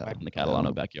 No, in the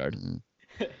Catalano backyard.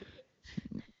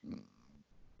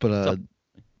 But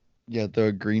yeah,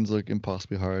 the greens look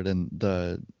impossibly hard, and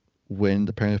the wind.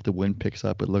 Apparently, if the wind picks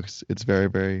up, it's very,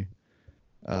 very.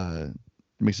 It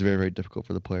makes it very, very difficult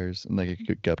for the players, and like it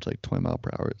could get up to like 20 mile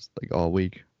per hour like all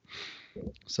week.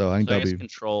 So I think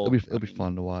it'll be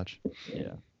fun to watch.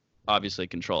 Yeah, obviously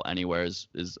control anywhere is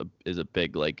a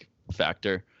big like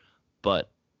factor, but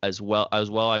as well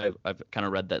I've kind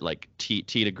of read that like tee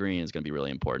to green is going to be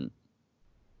really important,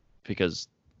 because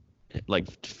like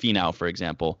Finau, for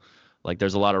example, like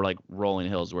there's a lot of like rolling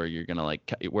hills where you're gonna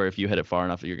like where if you hit it far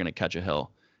enough you're gonna catch a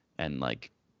hill, and like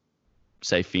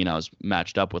say Finau's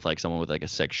matched up with like someone with like a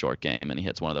 6 short game and he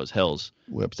hits one of those hills,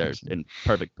 they're in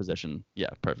perfect position. Yeah,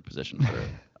 perfect position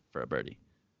for a birdie.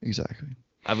 Exactly.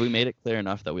 Have we made it clear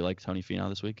enough that we like Tony Finau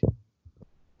this week?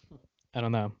 I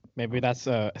don't know. Maybe that's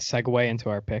a segue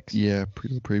into our picks. Yeah,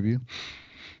 preview.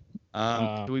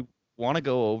 Do we want to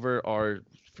go over our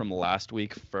from last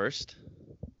week first?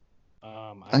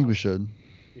 I think we should.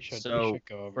 We should go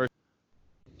over.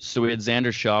 So we had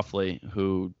Xander Schauffele,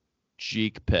 who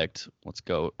Jeek picked. Let's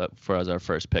go for as our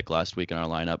first pick last week in our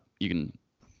lineup. You can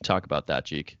talk about that,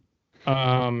 Jeek.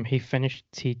 He finished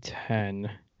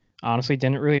T10. Honestly,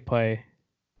 didn't really play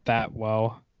that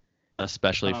well,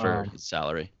 especially for his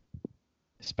salary.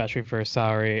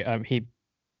 He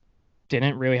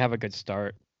didn't really have a good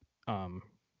start.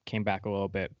 Came back a little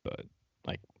bit, but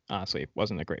like honestly,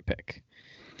 wasn't a great pick.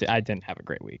 I didn't have a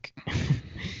great week.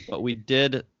 But we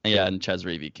did, and Ches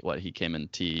Reavie, he came in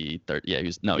T30.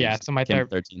 Yeah, so my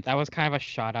third 13th. That was kind of a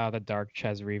shot out of the dark.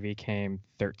 Ches Reavie came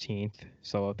 13th,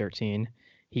 solo 13.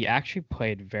 He actually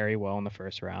played very well in the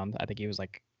first round. I think he was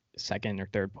like second or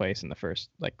third place in the first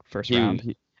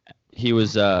round. He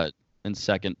was in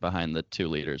second behind the 2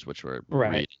 leaders, which were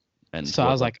right. Reed and so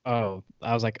I was like,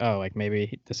 like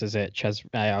maybe this is it. Ches.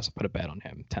 I also put a bet on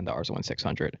him, $10 to win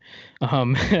 600.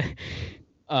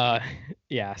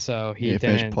 Yeah, so he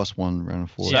finished +1 round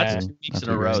of 4. So that's 2 weeks in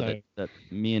a row that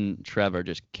me and Trev are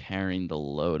just carrying the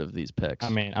load of these picks. I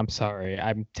mean, I'm sorry.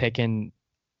 I'm taking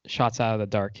shots out of the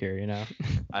dark here, you know.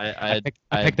 I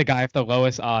picked the guy with the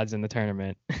lowest odds in the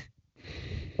tournament.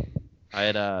 I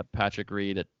had Patrick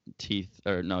Reed at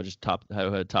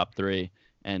top 3,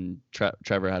 and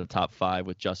Trevor had a top 5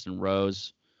 with Justin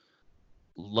Rose.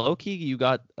 Low-key, you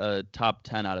got a top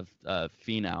 10 out of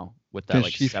Finau with that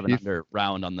 7 under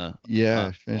round on the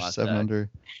finished 7 under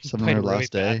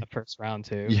last day. The first round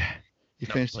too. Yeah, he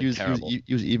finished. He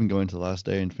was even going to the last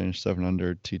day and finished 7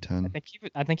 under T10.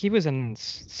 I think he was in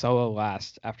solo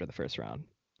last after the first round.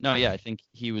 No, yeah, I think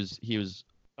he was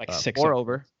like 6 4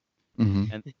 over,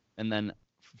 mm-hmm. and then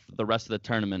the rest of the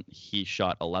tournament he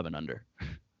shot 11 under.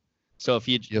 So if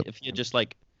he had just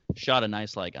like shot a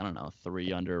nice 3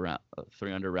 under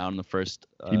round in the first.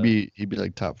 He'd be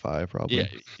like top 5 probably. Yeah,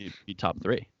 he'd be top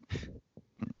 3.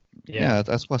 Yeah,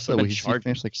 that's why I said he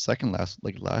finished like second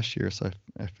last year, so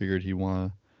I figured he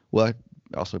won. Well, I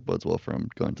also bodes well for him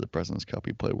going to the President's Cup.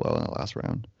 He played well in the last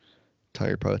round.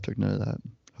 Tiger probably took note of that.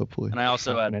 Hopefully. And I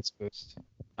also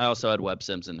had Webb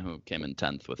Simpson, who came in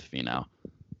 10th with Finau.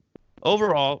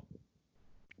 Overall,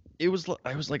 it was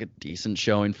like a decent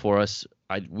showing for us.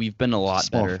 We've been a lot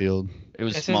small better. Field. It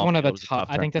was this small. Is one of the tough.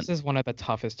 I think this is one of the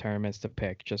toughest tournaments to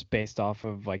pick, just based off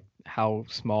of like how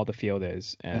small the field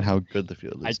is and how good the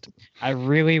field is. I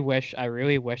really wish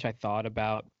I thought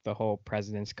about the whole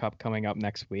President's Cup coming up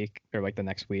next week or like the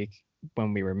next week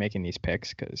when we were making these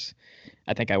picks, because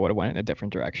I think I would have went in a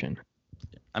different direction.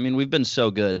 I mean, we've been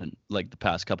so good like the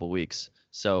past couple weeks.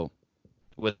 So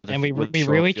we short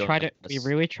really field try to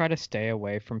goals- stay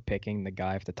away from picking the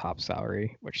guy with the top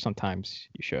salary, which sometimes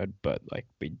you should, but like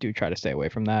we do try to stay away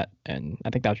from that. And I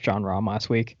think that was John Rahm last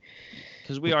week.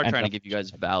 Because we are trying to give you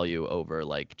guys value over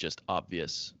like just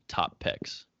obvious top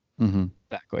picks. Mm-hmm.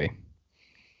 Exactly.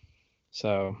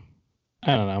 So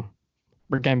I don't know.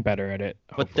 We're getting better at it.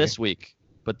 But this week,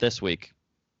 we're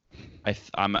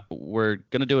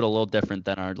gonna do it a little different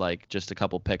than our like just a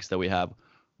couple picks that we have.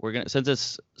 We're gonna, since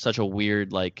it's such a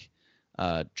weird like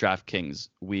DraftKings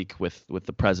week with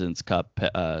the President's Cup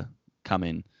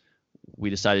coming, we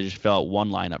decided to just fill out one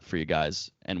lineup for you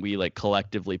guys, and we like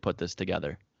collectively put this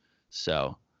together.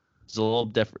 So it's a little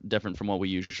different from what we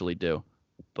usually do.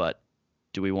 But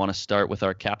do we want to start with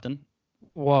our captain?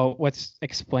 Well, let's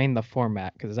explain the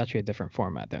format because it's actually a different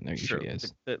format than there usually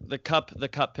is. The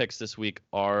cup picks this week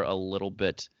are a little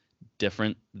bit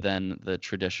different than the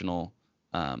traditional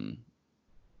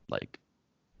like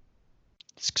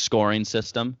scoring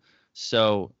system.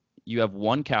 So you have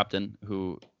one captain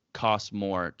who costs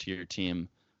more to your team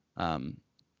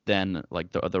than like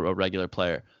a regular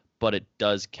player, but it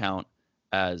does count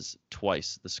as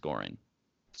twice the scoring.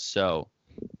 So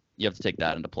you have to take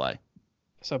that into play.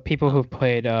 So people who've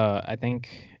played, I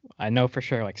know for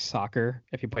sure, like soccer.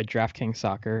 If you play DraftKings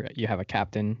soccer, you have a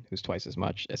captain who's twice as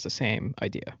much. It's the same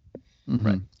idea. Mm-hmm.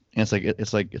 Right. And it's like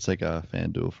a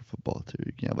FanDuel for football too.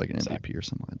 You can have like an MVP or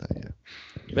something like that.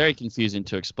 Yeah. Very confusing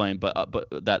to explain, but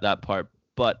that part.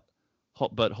 But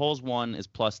holes won is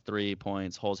plus 3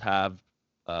 points. Holes have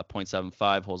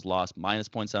 0.75. Holes lost minus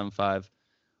 0.75.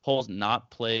 Holes not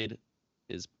played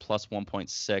is plus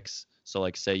 1.6. So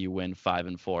like say you win 5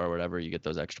 and 4 or whatever, you get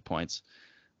those extra points.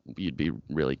 You'd be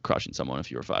really crushing someone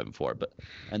if you were 5 and 4.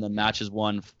 And then matches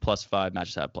won plus 5,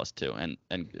 matches have plus 2,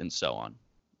 and so on.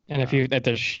 And if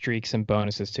there's streaks and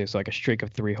bonuses too, so like a streak of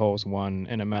 3 holes won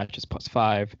in a match is plus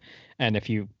 5, and if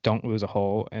you don't lose a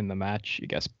hole in the match, you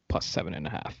get plus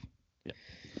 7.5. Yeah.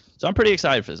 So I'm pretty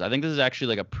excited for this. I think this is actually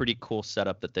like a pretty cool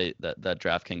setup that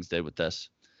DraftKings did with this.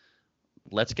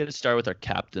 Let's get it started with our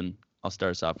captain. I'll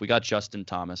start us off. We got Justin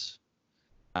Thomas.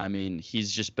 I mean,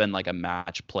 he's just been like a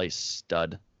match play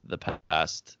stud the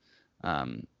past.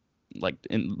 Like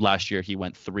in last year, he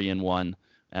went 3-1.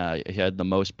 He had the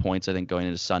most points, I think, going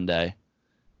into Sunday.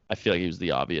 I feel like he was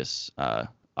the obvious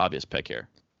pick here.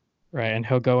 Right, and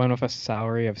he'll go in with a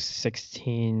salary of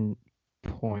 16.2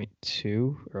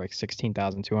 or like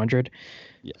 16,200.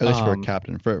 Yeah. At least for a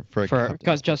captain. For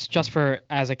because just for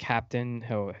as a captain,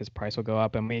 his price will go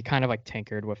up, and we kind of like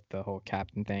tinkered with the whole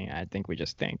captain thing. I think we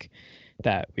just think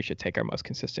that we should take our most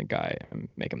consistent guy and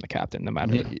make him the captain, no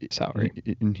matter the salary.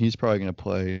 And he's probably going to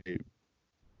play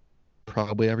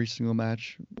probably every single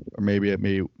match, or maybe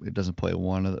it doesn't play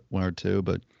one or two,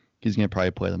 but he's going to probably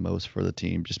play the most for the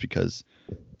team just because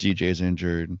DJ's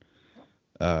injured.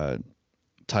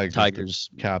 Tigers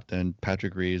captain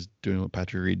Patrick Reed's doing what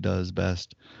Patrick Reed does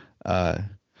best. I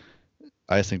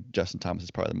just think Justin Thomas is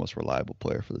probably the most reliable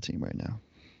player for the team right now.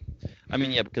 I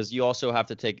mean, yeah, because you also have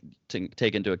to take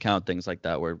into account things like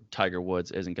that where Tiger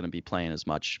Woods isn't going to be playing as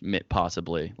much,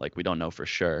 possibly. Like we don't know for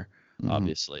sure,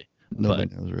 obviously.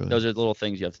 Nobody knows really. Those are little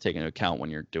things you have to take into account when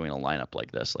you're doing a lineup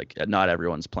like this. Like not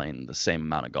everyone's playing the same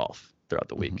amount of golf throughout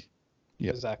the week.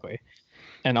 Yeah, exactly.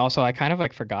 And also, I kind of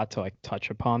like forgot to like touch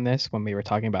upon this when we were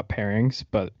talking about pairings,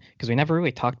 but because we never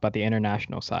really talked about the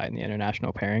international side and the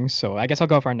international pairings. So I guess I'll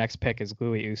go for our next pick is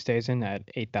Louis Oosthuizen at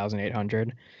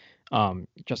 8,800.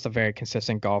 Just a very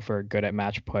consistent golfer, good at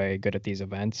match play, good at these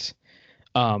events.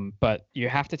 But you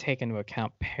have to take into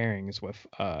account pairings with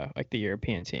like the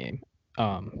European team,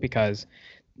 because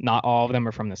not all of them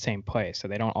are from the same place, so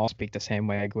they don't all speak the same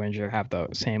language or have the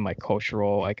same like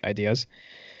cultural like ideas.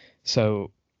 So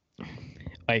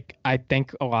like I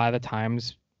think a lot of the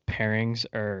times pairings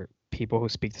are people who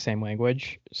speak the same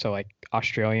language. So like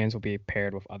Australians will be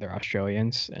paired with other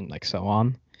Australians and like so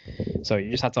on. So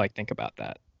you just have to like think about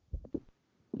that.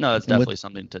 No, that's definitely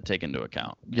something to take into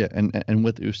account. Yeah, and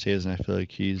with Oosthuizen, I feel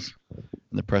like he's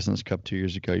in the President's Cup 2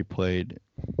 years ago. He played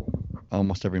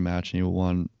almost every match and he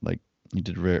won. Like he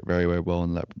did very, very, very well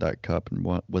in that cup and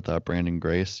won with Brandon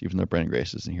Grace. Even though Brandon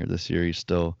Grace isn't here this year, he's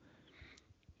still.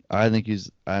 I think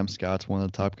Scott's one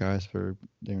of the top guys for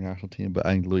the international team, but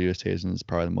I think Louis Oosthuizen is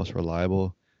probably the most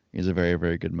reliable. He's a very,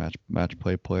 very good match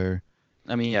play player.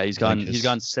 I mean, yeah, he's gone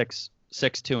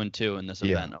 6-2-2 in this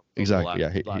event. Exactly.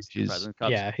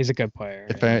 He's a good player.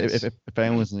 If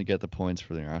anyone's going to get the points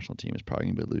for the international team, it's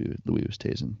probably going to be Louis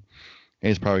Oosthuizen. And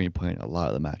he's probably playing a lot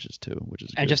of the matches too, which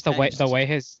is And good. just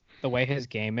the way his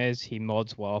game is, he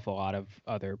molds well with a lot of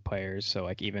other players. So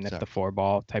like even if the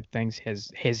 4-ball type things,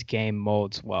 his game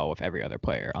molds well with every other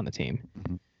player on the team.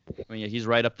 Mm-hmm. I mean, yeah, he's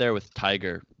right up there with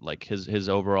Tiger. Like his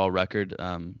overall record,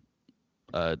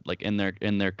 like in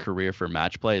their career for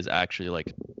match play is actually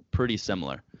like pretty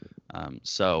similar.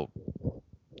 So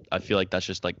I feel like that's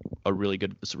just like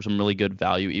some really good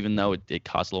value, even though it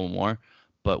costs a little more.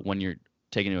 But when you're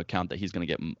taking into account that he's going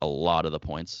to get a lot of the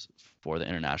points for the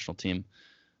international team,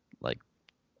 like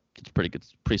it's pretty good,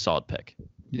 pretty solid pick.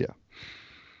 Yeah.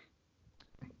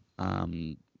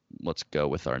 Let's go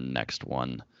with our next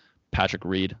one, Patrick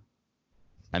Reed.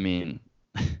 I mean,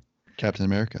 Captain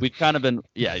America. We've kind of been,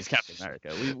 he's Captain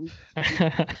America.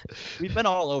 We've been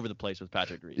all over the place with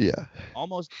Patrick Reed. Yeah.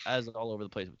 Almost as all over the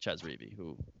place with Ches Reavie,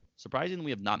 who surprisingly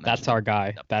we have not mentioned. That's our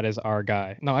guy. That is our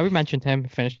guy. No, I mentioned him.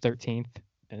 Finished 13th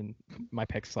in my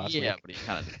picks last week. Yeah, but he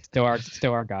kind of still our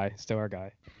guy. Still our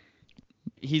guy.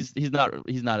 He's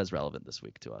not as relevant this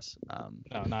week to us.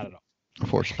 No, not at all.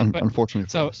 Unfortunately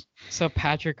for us. So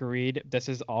Patrick Reed, this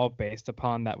is all based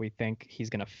upon that we think he's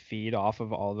gonna feed off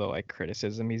of all the like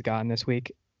criticism he's gotten this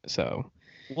week. So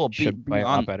should play a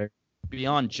lot better.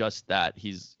 Beyond just that,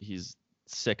 he's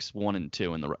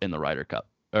 6-1-2 in the Ryder Cup,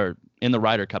 or in the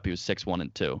Ryder Cup he was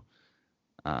 6-1-2.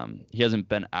 He hasn't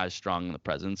been as strong in the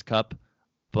President's Cup,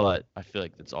 but I feel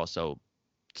like it's also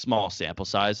small sample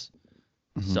size.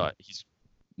 Mm-hmm. So he's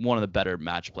one of the better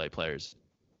match play players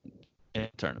in the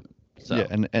tournament. So. Yeah,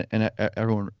 and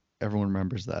everyone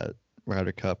remembers that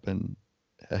Ryder Cup and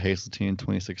Hazeltine in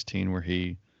 2016 where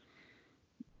he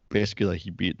basically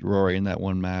he beat Rory in that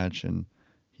one match, and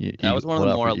that was one of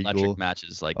the more electric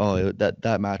matches. Like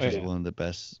that match is one of the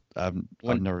best. I've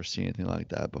never seen anything like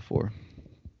that before.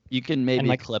 You can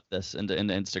maybe clip this into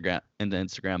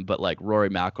Instagram, but like Rory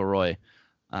McIlroy,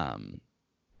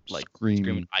 like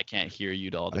screaming, "I can't hear you"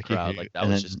 to all the crowd. Like that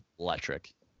was just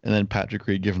electric. And then Patrick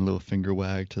Reed giving a little finger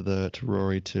wag to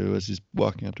Rory too as he's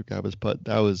walking up to grab his putt.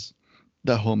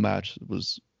 That whole match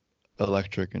was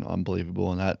electric and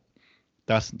unbelievable, and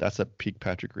that's a peak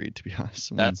Patrick Reed, to be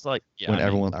honest. When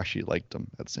everyone actually liked him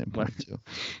at the same point too.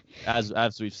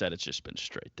 As we've said, it's just been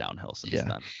straight downhill since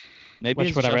then. Maybe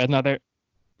it's whatever. Another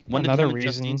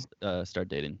reason start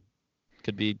dating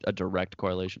could be a direct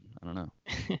correlation. I don't know.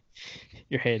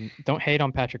 You're hating. Don't hate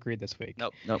on Patrick Reed this week.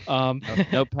 Nope. No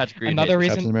Patrick Reed.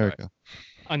 Captain America.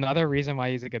 Another reason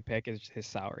why he's a good pick is his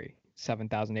salary,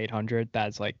 $7,800.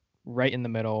 That's like right in the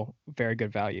middle, very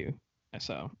good value.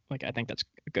 So like I think that's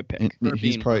a good pick.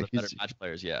 He's probably better match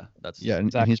players. Yeah,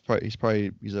 exactly. He's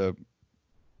playing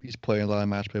a lot of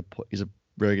match play. He's a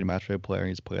very good match play player. And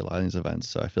he's played a lot of these events,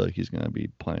 so I feel like he's going to be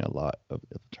playing a lot of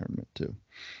the tournament too.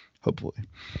 Hopefully.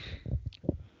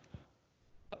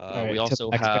 We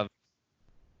also have.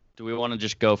 Do we want to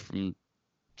just go from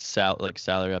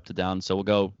salary up to down? So we'll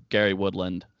go Gary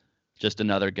Woodland, just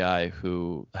another guy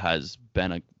who has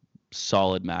been a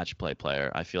solid match play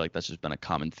player. I feel like that's just been a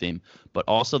common theme, but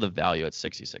also the value at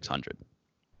 6,600.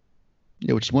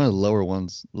 Yeah, which is one of the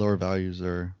lower values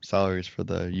or salaries for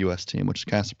the U.S. team, which is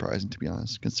kind of surprising to be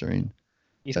honest, considering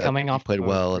he's coming off. He played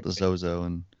well at the Zozo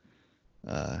and.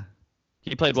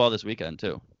 He played well this weekend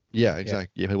too. Yeah, exactly.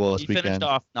 Yeah. He played well this weekend. He finished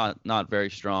off not very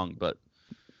strong, but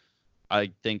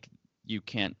I think you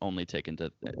can't only take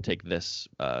this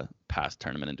past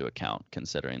tournament into account,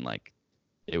 considering like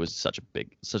it was such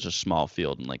a small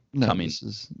field, and like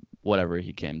whatever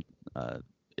he came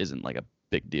isn't like a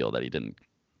big deal that he didn't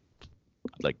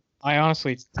like. I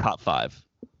honestly top 5.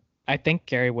 I think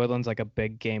Gary Woodland's like a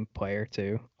big game player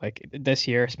too. Like this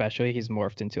year especially, he's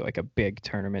morphed into like a big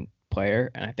tournament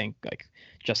player, and I think like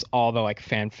just all the like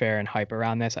fanfare and hype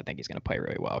around this, I think he's gonna play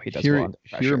really well. He does well under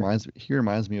pressure. He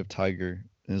reminds me of Tiger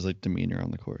in his like demeanor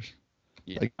on the course.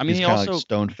 Yeah. Like, I mean, he's kind of like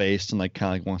stone faced and like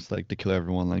kind of like wants to kill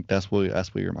everyone. Like that's what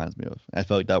he reminds me of. I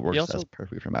feel like that works as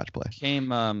perfectly for match play.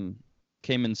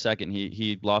 Came in second.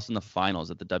 He lost in the finals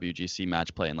at the WGC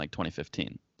match play in like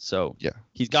 2015. So yeah,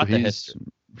 he's got the history.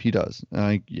 He does.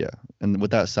 And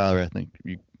with that salary, I think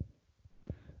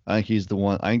he's the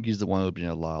one. I think he's the one who will be in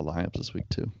a lot of lineups this week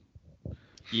too.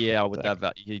 Yeah, with that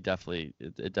value, it definitely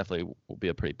will be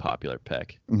a pretty popular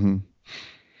pick. Mm-hmm.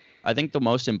 I think the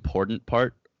most important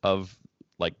part of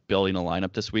like building a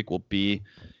lineup this week will be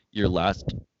your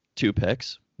last 2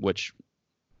 picks, which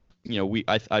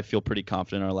I feel pretty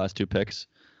confident in our last 2 picks.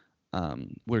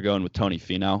 We're going with Tony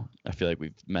Finau. I feel like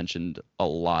we've mentioned a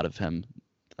lot of him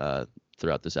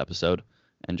throughout this episode,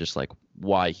 and just like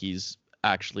why he's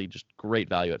actually just great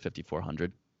value at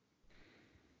 5,400.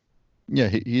 Yeah,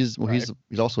 he's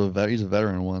also a vet. He's a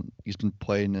veteran one. He's been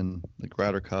playing in the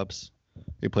Ryder Cups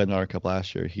He played in our cup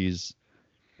last year.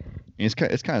 It's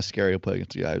kind of scary to play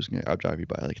against a guy who's gonna outdrive you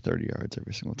by like 30 yards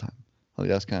every single time. Like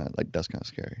that's kind of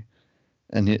scary.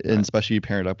 And especially you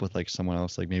pair it up with like someone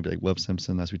else, like maybe like Webb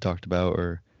Simpson, as we talked about,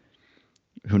 or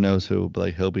who knows who, but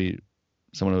like he'll be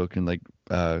someone who can like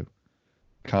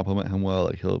complement him well.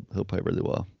 Like he'll play really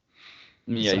well.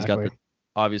 Yeah, he's got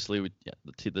obviously with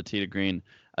the tee to green,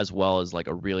 as well as like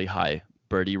a really high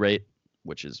birdie rate,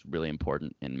 which is really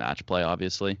important in match play,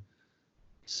 obviously.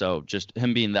 So just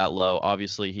him being that low,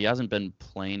 obviously he hasn't been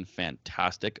playing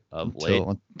fantastic late.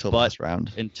 Until the last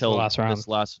round. Until this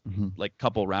last mm-hmm. like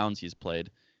couple rounds he's played.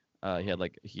 He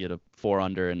had a 4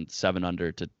 under and 7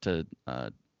 under to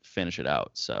finish it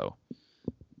out. So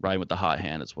riding with the hot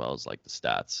hand as well as like the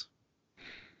stats.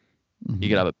 Mm-hmm. You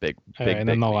could have a big and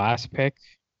then the last pick.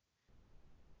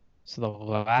 So the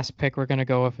last pick we're gonna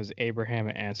go with is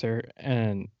Abraham Answer,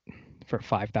 and for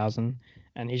 5,000,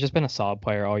 and he's just been a solid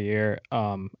player all year.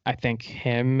 I think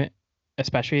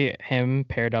especially him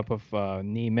paired up with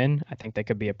Neiman, I think they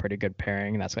could be a pretty good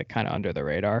pairing. That's like kind of under the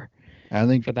radar. I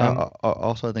think for them.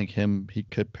 Also I think he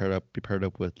could be paired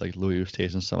up with like Louis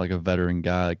Oosthuizen, something like a veteran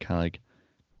guy, like, kind of like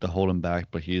to hold him back.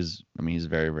 But he's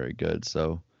very, very good.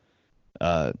 So.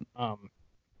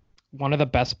 One of the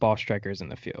best ball strikers in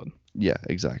the field. Yeah,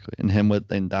 exactly. And with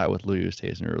Louis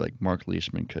Oosthuizen or like Mark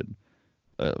Leishman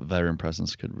veteran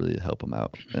presence could really help him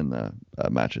out in the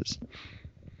matches.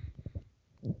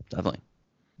 Definitely.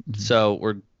 Mm-hmm. So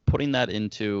we're putting that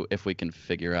into if we can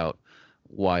figure out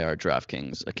why our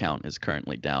DraftKings account is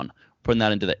currently down. Putting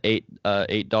that into the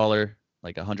 $8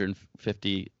 like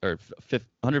 150 or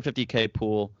 150K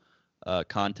pool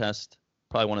contest.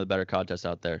 Probably one of the better contests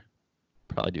out there.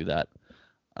 Probably do that.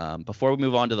 Before we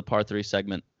move on to the par 3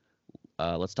 segment,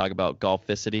 let's talk about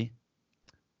Golficity.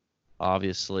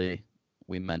 Obviously,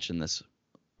 we mentioned this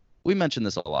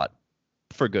a lot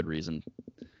for good reason.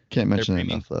 Can't mention it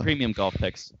enough, though. Premium golf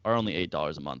picks are only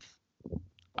 $8 a month.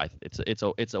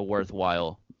 It's a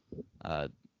worthwhile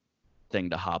thing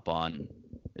to hop on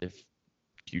if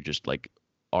you just like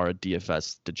are a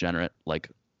DFS degenerate like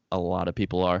a lot of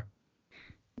people are.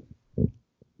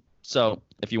 So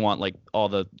if you want like all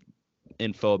the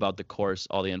info about the course,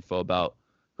 all the info about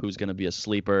who's going to be a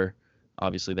sleeper,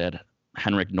 obviously they had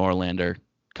Henrik Norlander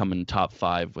coming top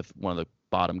 5 with one of the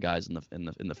bottom guys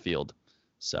in the field.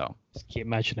 So just keep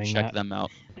mentioning check them out.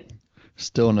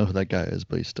 Still know who that guy is,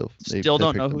 but they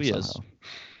don't know who he is.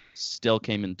 Still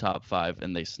came in top 5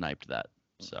 and they sniped that.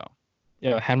 So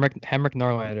yeah, Henrik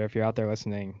Norlander, if you're out there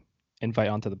listening, invite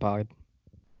onto the pod.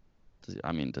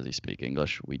 Does he speak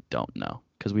English? We don't know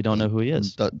because we don't know who he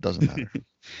is. Doesn't matter.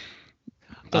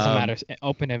 Doesn't matter.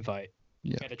 Open invite.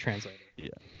 Yeah. Get a translator. Yeah.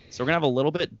 So we're gonna have a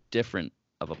little bit different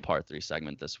of a par 3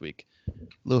 segment this week. A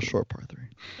little short par 3.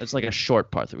 It's like a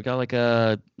short par 3. We got like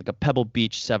a Pebble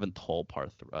Beach 7th hole par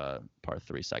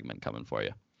 3 segment coming for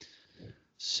you.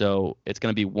 So it's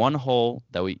gonna be one hole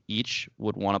that we each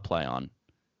would want to play on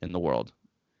in the world,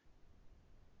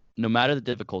 no matter the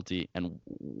difficulty and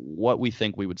what we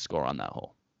think we would score on that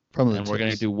hole. And we're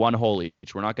gonna do one hole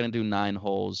each. We're not gonna do 9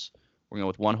 holes. We're going to go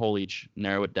with one hole each,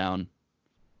 narrow it down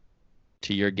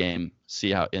to your game,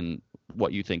 see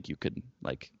what you think you could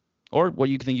like, or what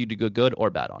you think you do good or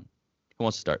bad on. Who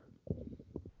wants to start?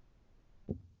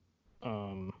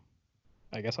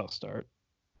 I guess I'll start.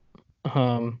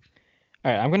 All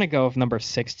right, I'm going to go with number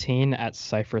 16 at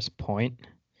Cypress Point.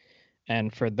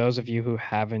 And for those of you who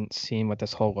haven't seen what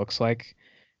this hole looks like,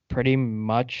 pretty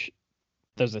much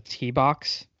there's a tee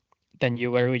box, then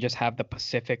you literally just have the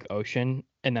Pacific Ocean,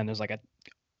 and then there's like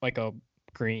a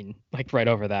green like right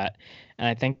over that. And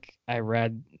I think I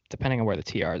read, depending on where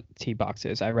the tee box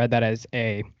is, I read that as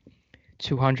a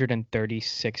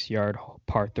 236-yard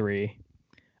par 3.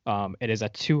 It is a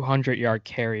 200-yard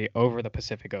carry over the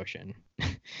Pacific Ocean,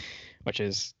 which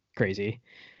is crazy.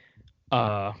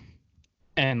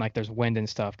 And like there's wind and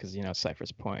stuff because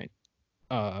Cypress Point.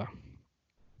 And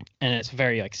it's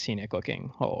very like scenic looking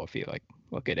hole if you like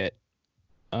look at it.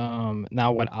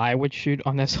 Now what I would shoot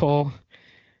on this hole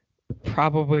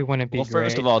probably wouldn't be great. Well,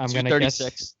 first of all,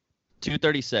 236.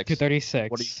 236.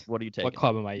 236. What do you take? What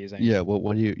club am I using? Yeah,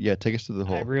 what do you? Yeah, take us to the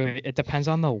hole. It depends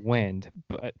on the wind,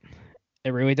 but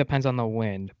it really depends on the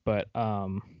wind. But I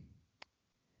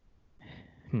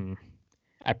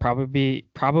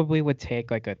probably would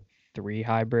take like a 3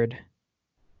 hybrid.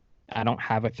 I don't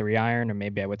have a 3 iron, or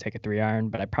maybe I would take a 3 iron,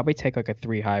 but I'd probably take like a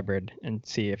 3 hybrid and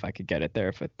see if I could get it there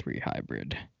with a 3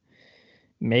 hybrid.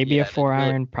 Maybe a 4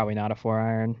 iron, probably not a 4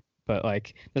 iron, but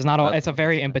like there's not it's a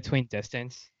very in between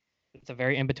distance. It's a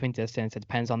very in between distance. It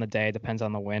depends on the day, depends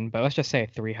on the wind, but let's just say a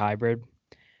 3 hybrid.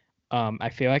 I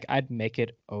feel like I'd make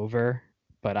it over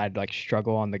but I'd like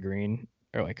struggle on the green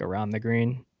or like around the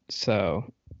green.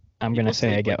 So I'm People gonna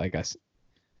say say, I get like a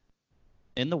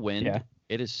in the wind, yeah.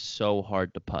 it is so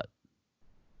hard to putt.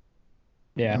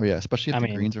 Yeah. Oh yeah, especially if I the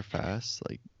mean, greens are fast.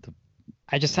 Like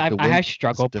I wind have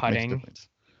struggle definitely makes a putting. difference.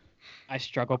 I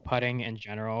struggle putting in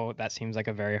general. That seems like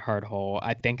a very hard hole.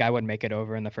 I think I would make it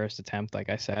over in the first attempt, like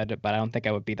I said, but I don't think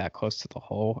I would be that close to the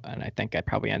hole. And I think I'd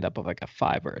probably end up with like a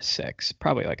 5 or a 6,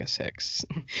 probably like a 6.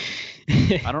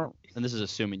 I don't, and this is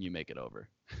assuming you make it over.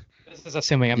 This is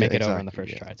assuming I make it over in the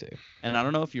Exactly, first yeah. try too. And I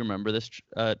don't know if you remember this,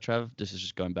 Trev. This is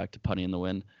just going back to putting in the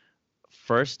wind.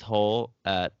 First hole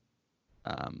at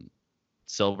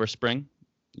Silver Spring,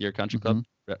 your country club,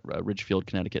 Ridgefield,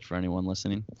 Connecticut, for anyone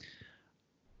listening.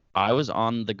 I was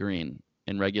on the green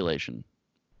in regulation,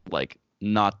 like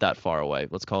not that far away.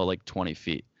 Let's call it like 20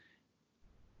 feet.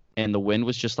 And the wind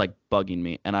was just like bugging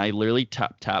me. And I literally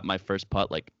tapped my first putt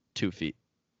like 2 feet.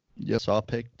 Yeah, so I'll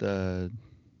pick the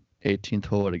 18th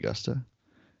hole at Augusta.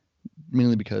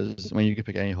 Mainly because you could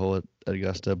pick any hole at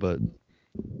Augusta, but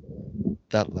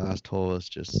that last hole is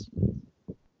just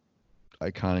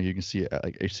iconic. You can see it,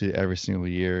 like you see it every single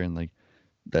year, and like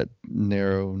that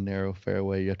narrow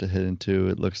fairway you have to hit into.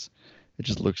 It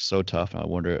just looks so tough. And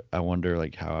I wonder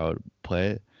like how I would play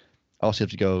it. I also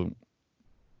have to go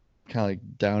kind of like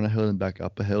down a hill and back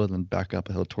up a hill, and then back up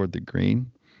a hill toward the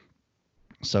green.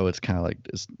 So it's kind of like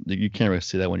you can't really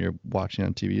see that when you're watching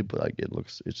on TV, but like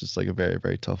it's just like a very,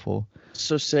 very tough hole.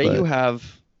 So say you have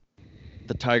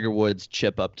the Tiger Woods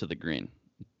chip up to the green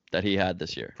that he had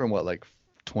this year. From what, like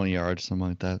 20 yards, something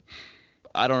like that.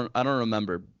 I don't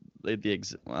remember I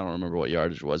don't remember what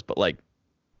yardage it was, but like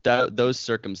those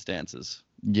circumstances.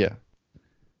 Yeah.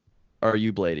 Are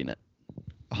you blading it?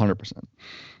 100%.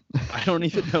 I don't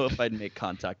even know if I'd make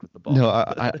contact with the ball. No,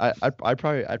 I'd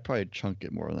probably chunk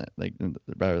it more than that, like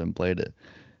rather than blade it.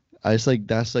 I just like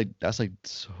that's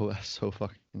so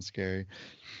fucking scary.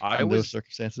 In those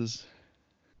circumstances.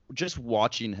 Just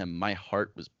watching him, my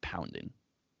heart was pounding.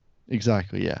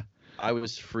 Exactly, yeah. I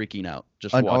was freaking out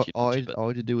just watching. All I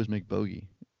had to do was make bogey,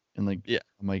 and like yeah,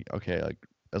 I'm like okay, like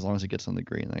as long as it gets on the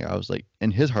green, like I was like,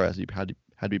 and his heart had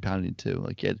to be pounding too.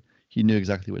 Like he knew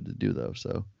exactly what to do though,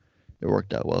 so it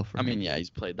worked out well for him. I mean, yeah, he's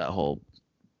played that hole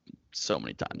so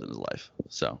many times in his life.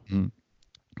 So,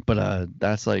 but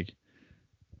that's like,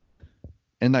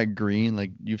 in that green, like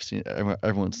you've seen,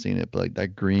 everyone's seen it, but like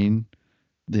that green,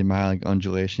 the amount of like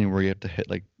undulation where you have to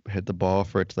hit the ball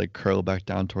for it to like curl back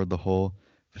down toward the hole.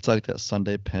 If it's like that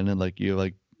Sunday pin and like you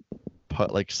like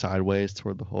putt like sideways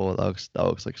toward the hole, that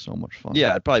looks like so much fun.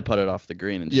 Yeah, I'd probably put it off the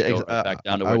green and just go right back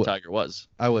down to where Tiger was.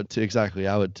 I would too, exactly.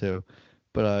 I would too.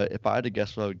 But if I had to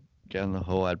guess what I would get in the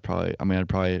hole, I'd probably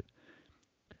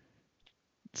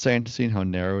seeing how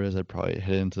narrow it is, I'd probably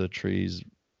hit into the trees,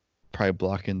 probably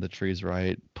blocking the trees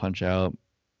right, punch out,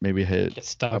 maybe hit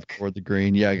up toward the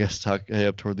green. Yeah, I guess hit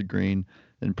up toward the green,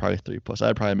 and probably 3+.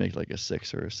 I'd probably make like a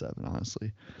 6 or a 7,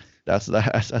 honestly. That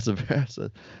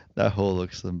hole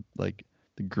looks like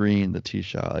the green, the tee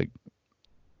shot, like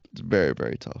it's a very,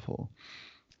 very tough hole.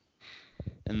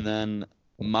 And then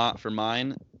for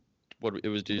mine, what it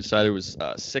was decided was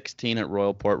 16 at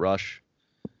Royal Portrush.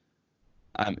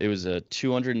 It was a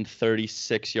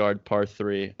 236-yard par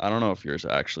 3. I don't know if yours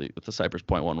actually, with the Cypress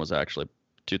Point one, was actually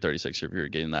 236. If you're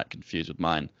getting that confused with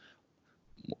mine,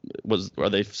 are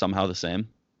they somehow the same?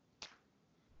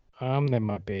 They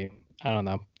might be. I don't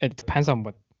know. It depends on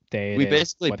what day. We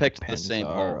basically picked the same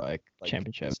hole, like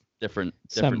championship. Different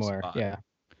Similar, spot. yeah.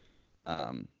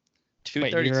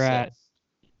 236. Wait,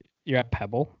 you're at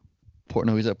Pebble.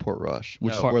 No, he's at Portrush,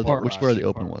 which is where the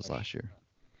Open was last year.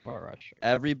 Portrush.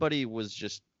 Everybody was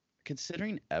just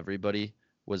considering. Everybody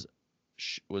was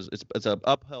it's an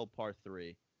uphill par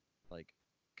 3, like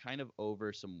kind of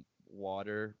over some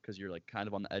water because you're like kind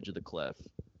of on the edge of the cliff,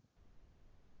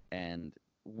 and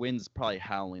wind's probably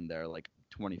howling there like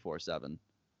 24/7.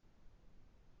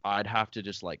 I'd have to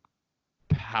just like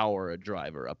power a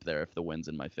driver up there if the wind's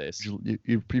in my face.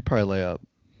 You'd probably lay up.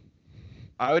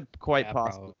 I would quite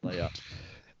possibly lay up.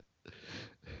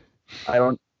 I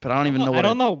don't even know. I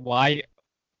don't know why.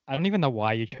 I don't even know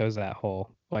why you chose that hole.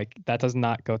 Like that does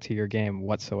not go to your game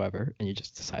whatsoever, and you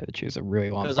just decided to choose a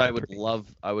really long. Because I would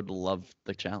love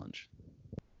the challenge.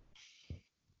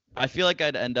 I feel like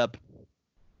I'd end up,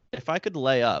 if I could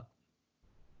lay up.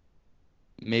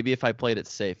 Maybe if I played it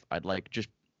safe, I'd like just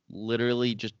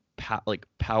literally just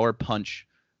power punch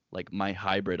like my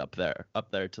hybrid up there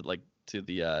to like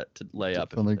to lay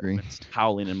up on the green. It's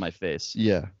howling in my face.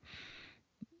 Yeah.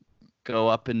 Go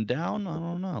up and down. I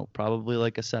don't know. Probably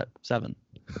like a 7.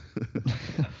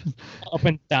 Up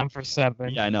and down for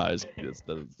 7. Yeah, I know.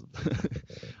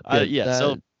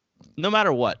 So no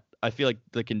matter what, I feel like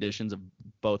the conditions of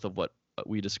both of what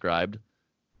we described,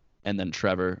 and then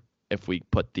Trevor, if we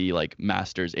put the like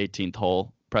Masters 18th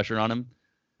hole pressure on him,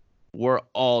 we're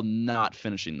all not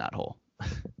finishing that hole.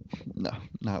 No,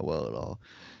 not well at all.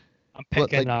 I'm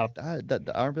picking up. up.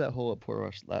 I remember that hole at Port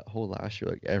Rush, that hole last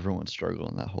year. Like everyone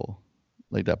struggled in that hole.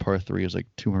 Like that par 3 is like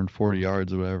 240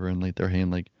 yards or whatever, and like they're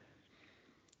hitting like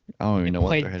I don't even know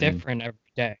what they're hitting. It played different every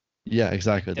day. Yeah,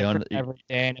 exactly. Different every day,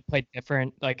 and it played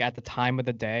different. Like at the time of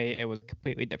the day, it was a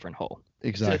completely different hole.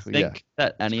 Exactly. To think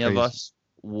that any of us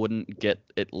wouldn't get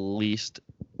at least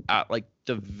at like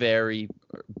the very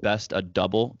best a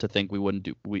double. To think we would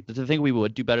do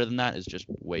better than that is just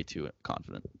way too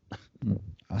confident.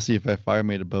 I'll see if I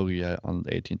made a bogey on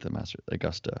the 18th of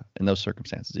Augusta in those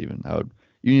circumstances. Even I would,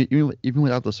 even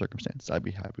without those circumstances, I'd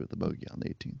be happy with the bogey on the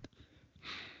 18th.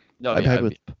 No, I'd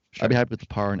be happy with the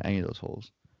par in any of those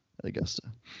holes at Augusta.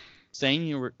 Saying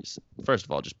you were, first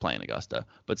of all, just playing Augusta,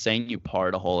 but saying you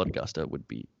parred a hole at Augusta would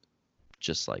be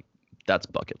just like, that's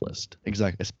bucket list.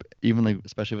 Exactly. Even like,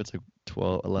 especially if it's like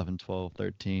 12, 11, 12,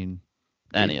 13.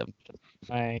 Any of them.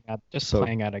 Playing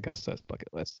at Augusta's bucket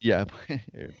list. Yeah,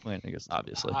 playing Augusta.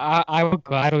 Obviously. I would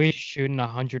gladly shoot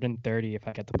 130 if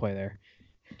I get to play there.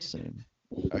 Same.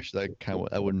 Actually,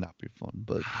 that would not be fun,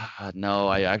 but no,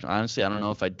 honestly I don't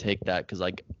know if I'd take that because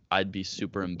like I'd be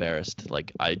super embarrassed.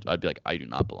 Like I'd be like, I do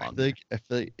not belong. I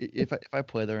feel like if I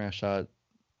play there and I shot,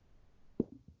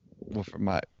 well,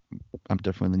 I'm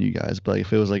different than you guys, but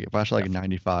like, if I shot like a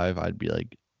 95, I would be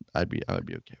okay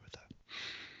with that.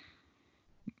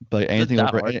 But anything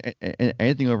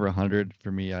over 100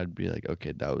 for me, I'd be like,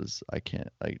 okay, I can't,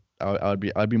 like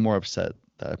I'd be more upset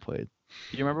that I played.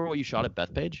 Do you remember what you shot at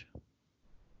Bethpage?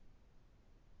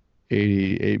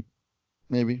 88,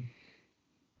 maybe.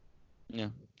 Yeah,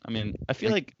 I mean, I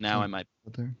feel like now I might.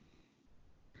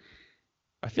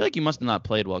 I feel like you must have not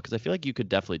played well because I feel like you could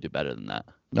definitely do better than that.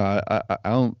 No, I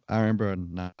don't. I remember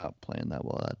not playing that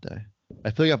well that day.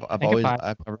 I feel like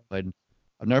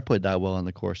I've never played that well on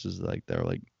the courses like they're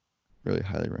like really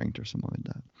highly ranked or something like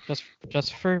that.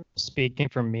 Just for speaking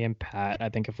for me and Pat, I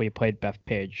think if we played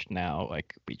Bethpage now,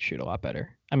 like we'd shoot a lot better.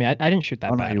 I mean, I didn't shoot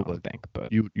that bad, I don't think,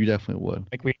 but you definitely would.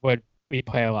 Like we'd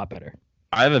play a lot better.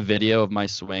 I have a video of my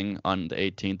swing on the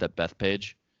 18th at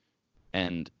Bethpage,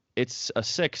 and it's a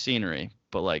sick scenery,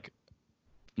 but like,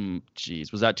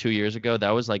 geez, was that 2 years ago?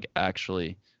 That was like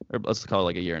actually, or let's call it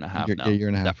like a year and a half now. A year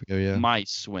and a half ago, yeah. My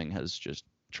swing has just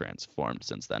transformed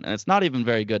since then, and it's not even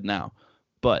very good now,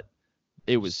 but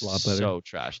it was so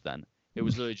trash then. It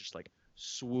was really just like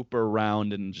swoop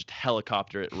around and just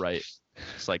helicopter it right.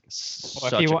 It's like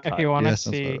if you want to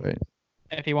see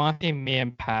if you want to see me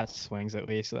and Pat's swings at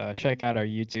least, check out our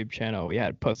YouTube channel. We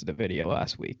had posted a video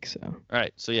last week. So all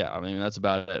right, so yeah, I mean that's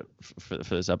about it for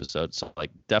this episode. So like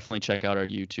definitely check out our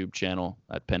YouTube channel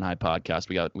at Pin High Podcast.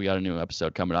 We got a new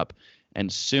episode coming up,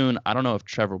 and soon I don't know if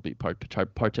Trevor will be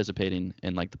participating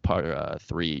in like the part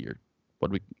 3 or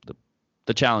what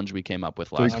the challenge we came up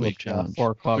with last week.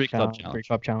 4 club challenge. 3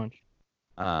 club challenge.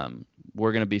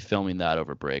 We're gonna be filming that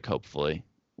over break, hopefully,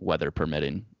 weather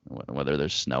permitting, whether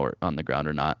there's snow on the ground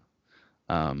or not.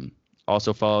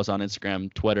 Also follow us on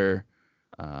Instagram, Twitter,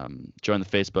 join the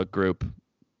Facebook group.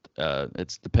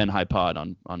 It's the Pin High Pod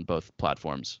on both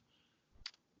platforms.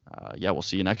 Yeah, we'll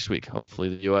see you next week. Hopefully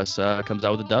the U.S. comes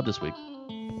out with a dub this week.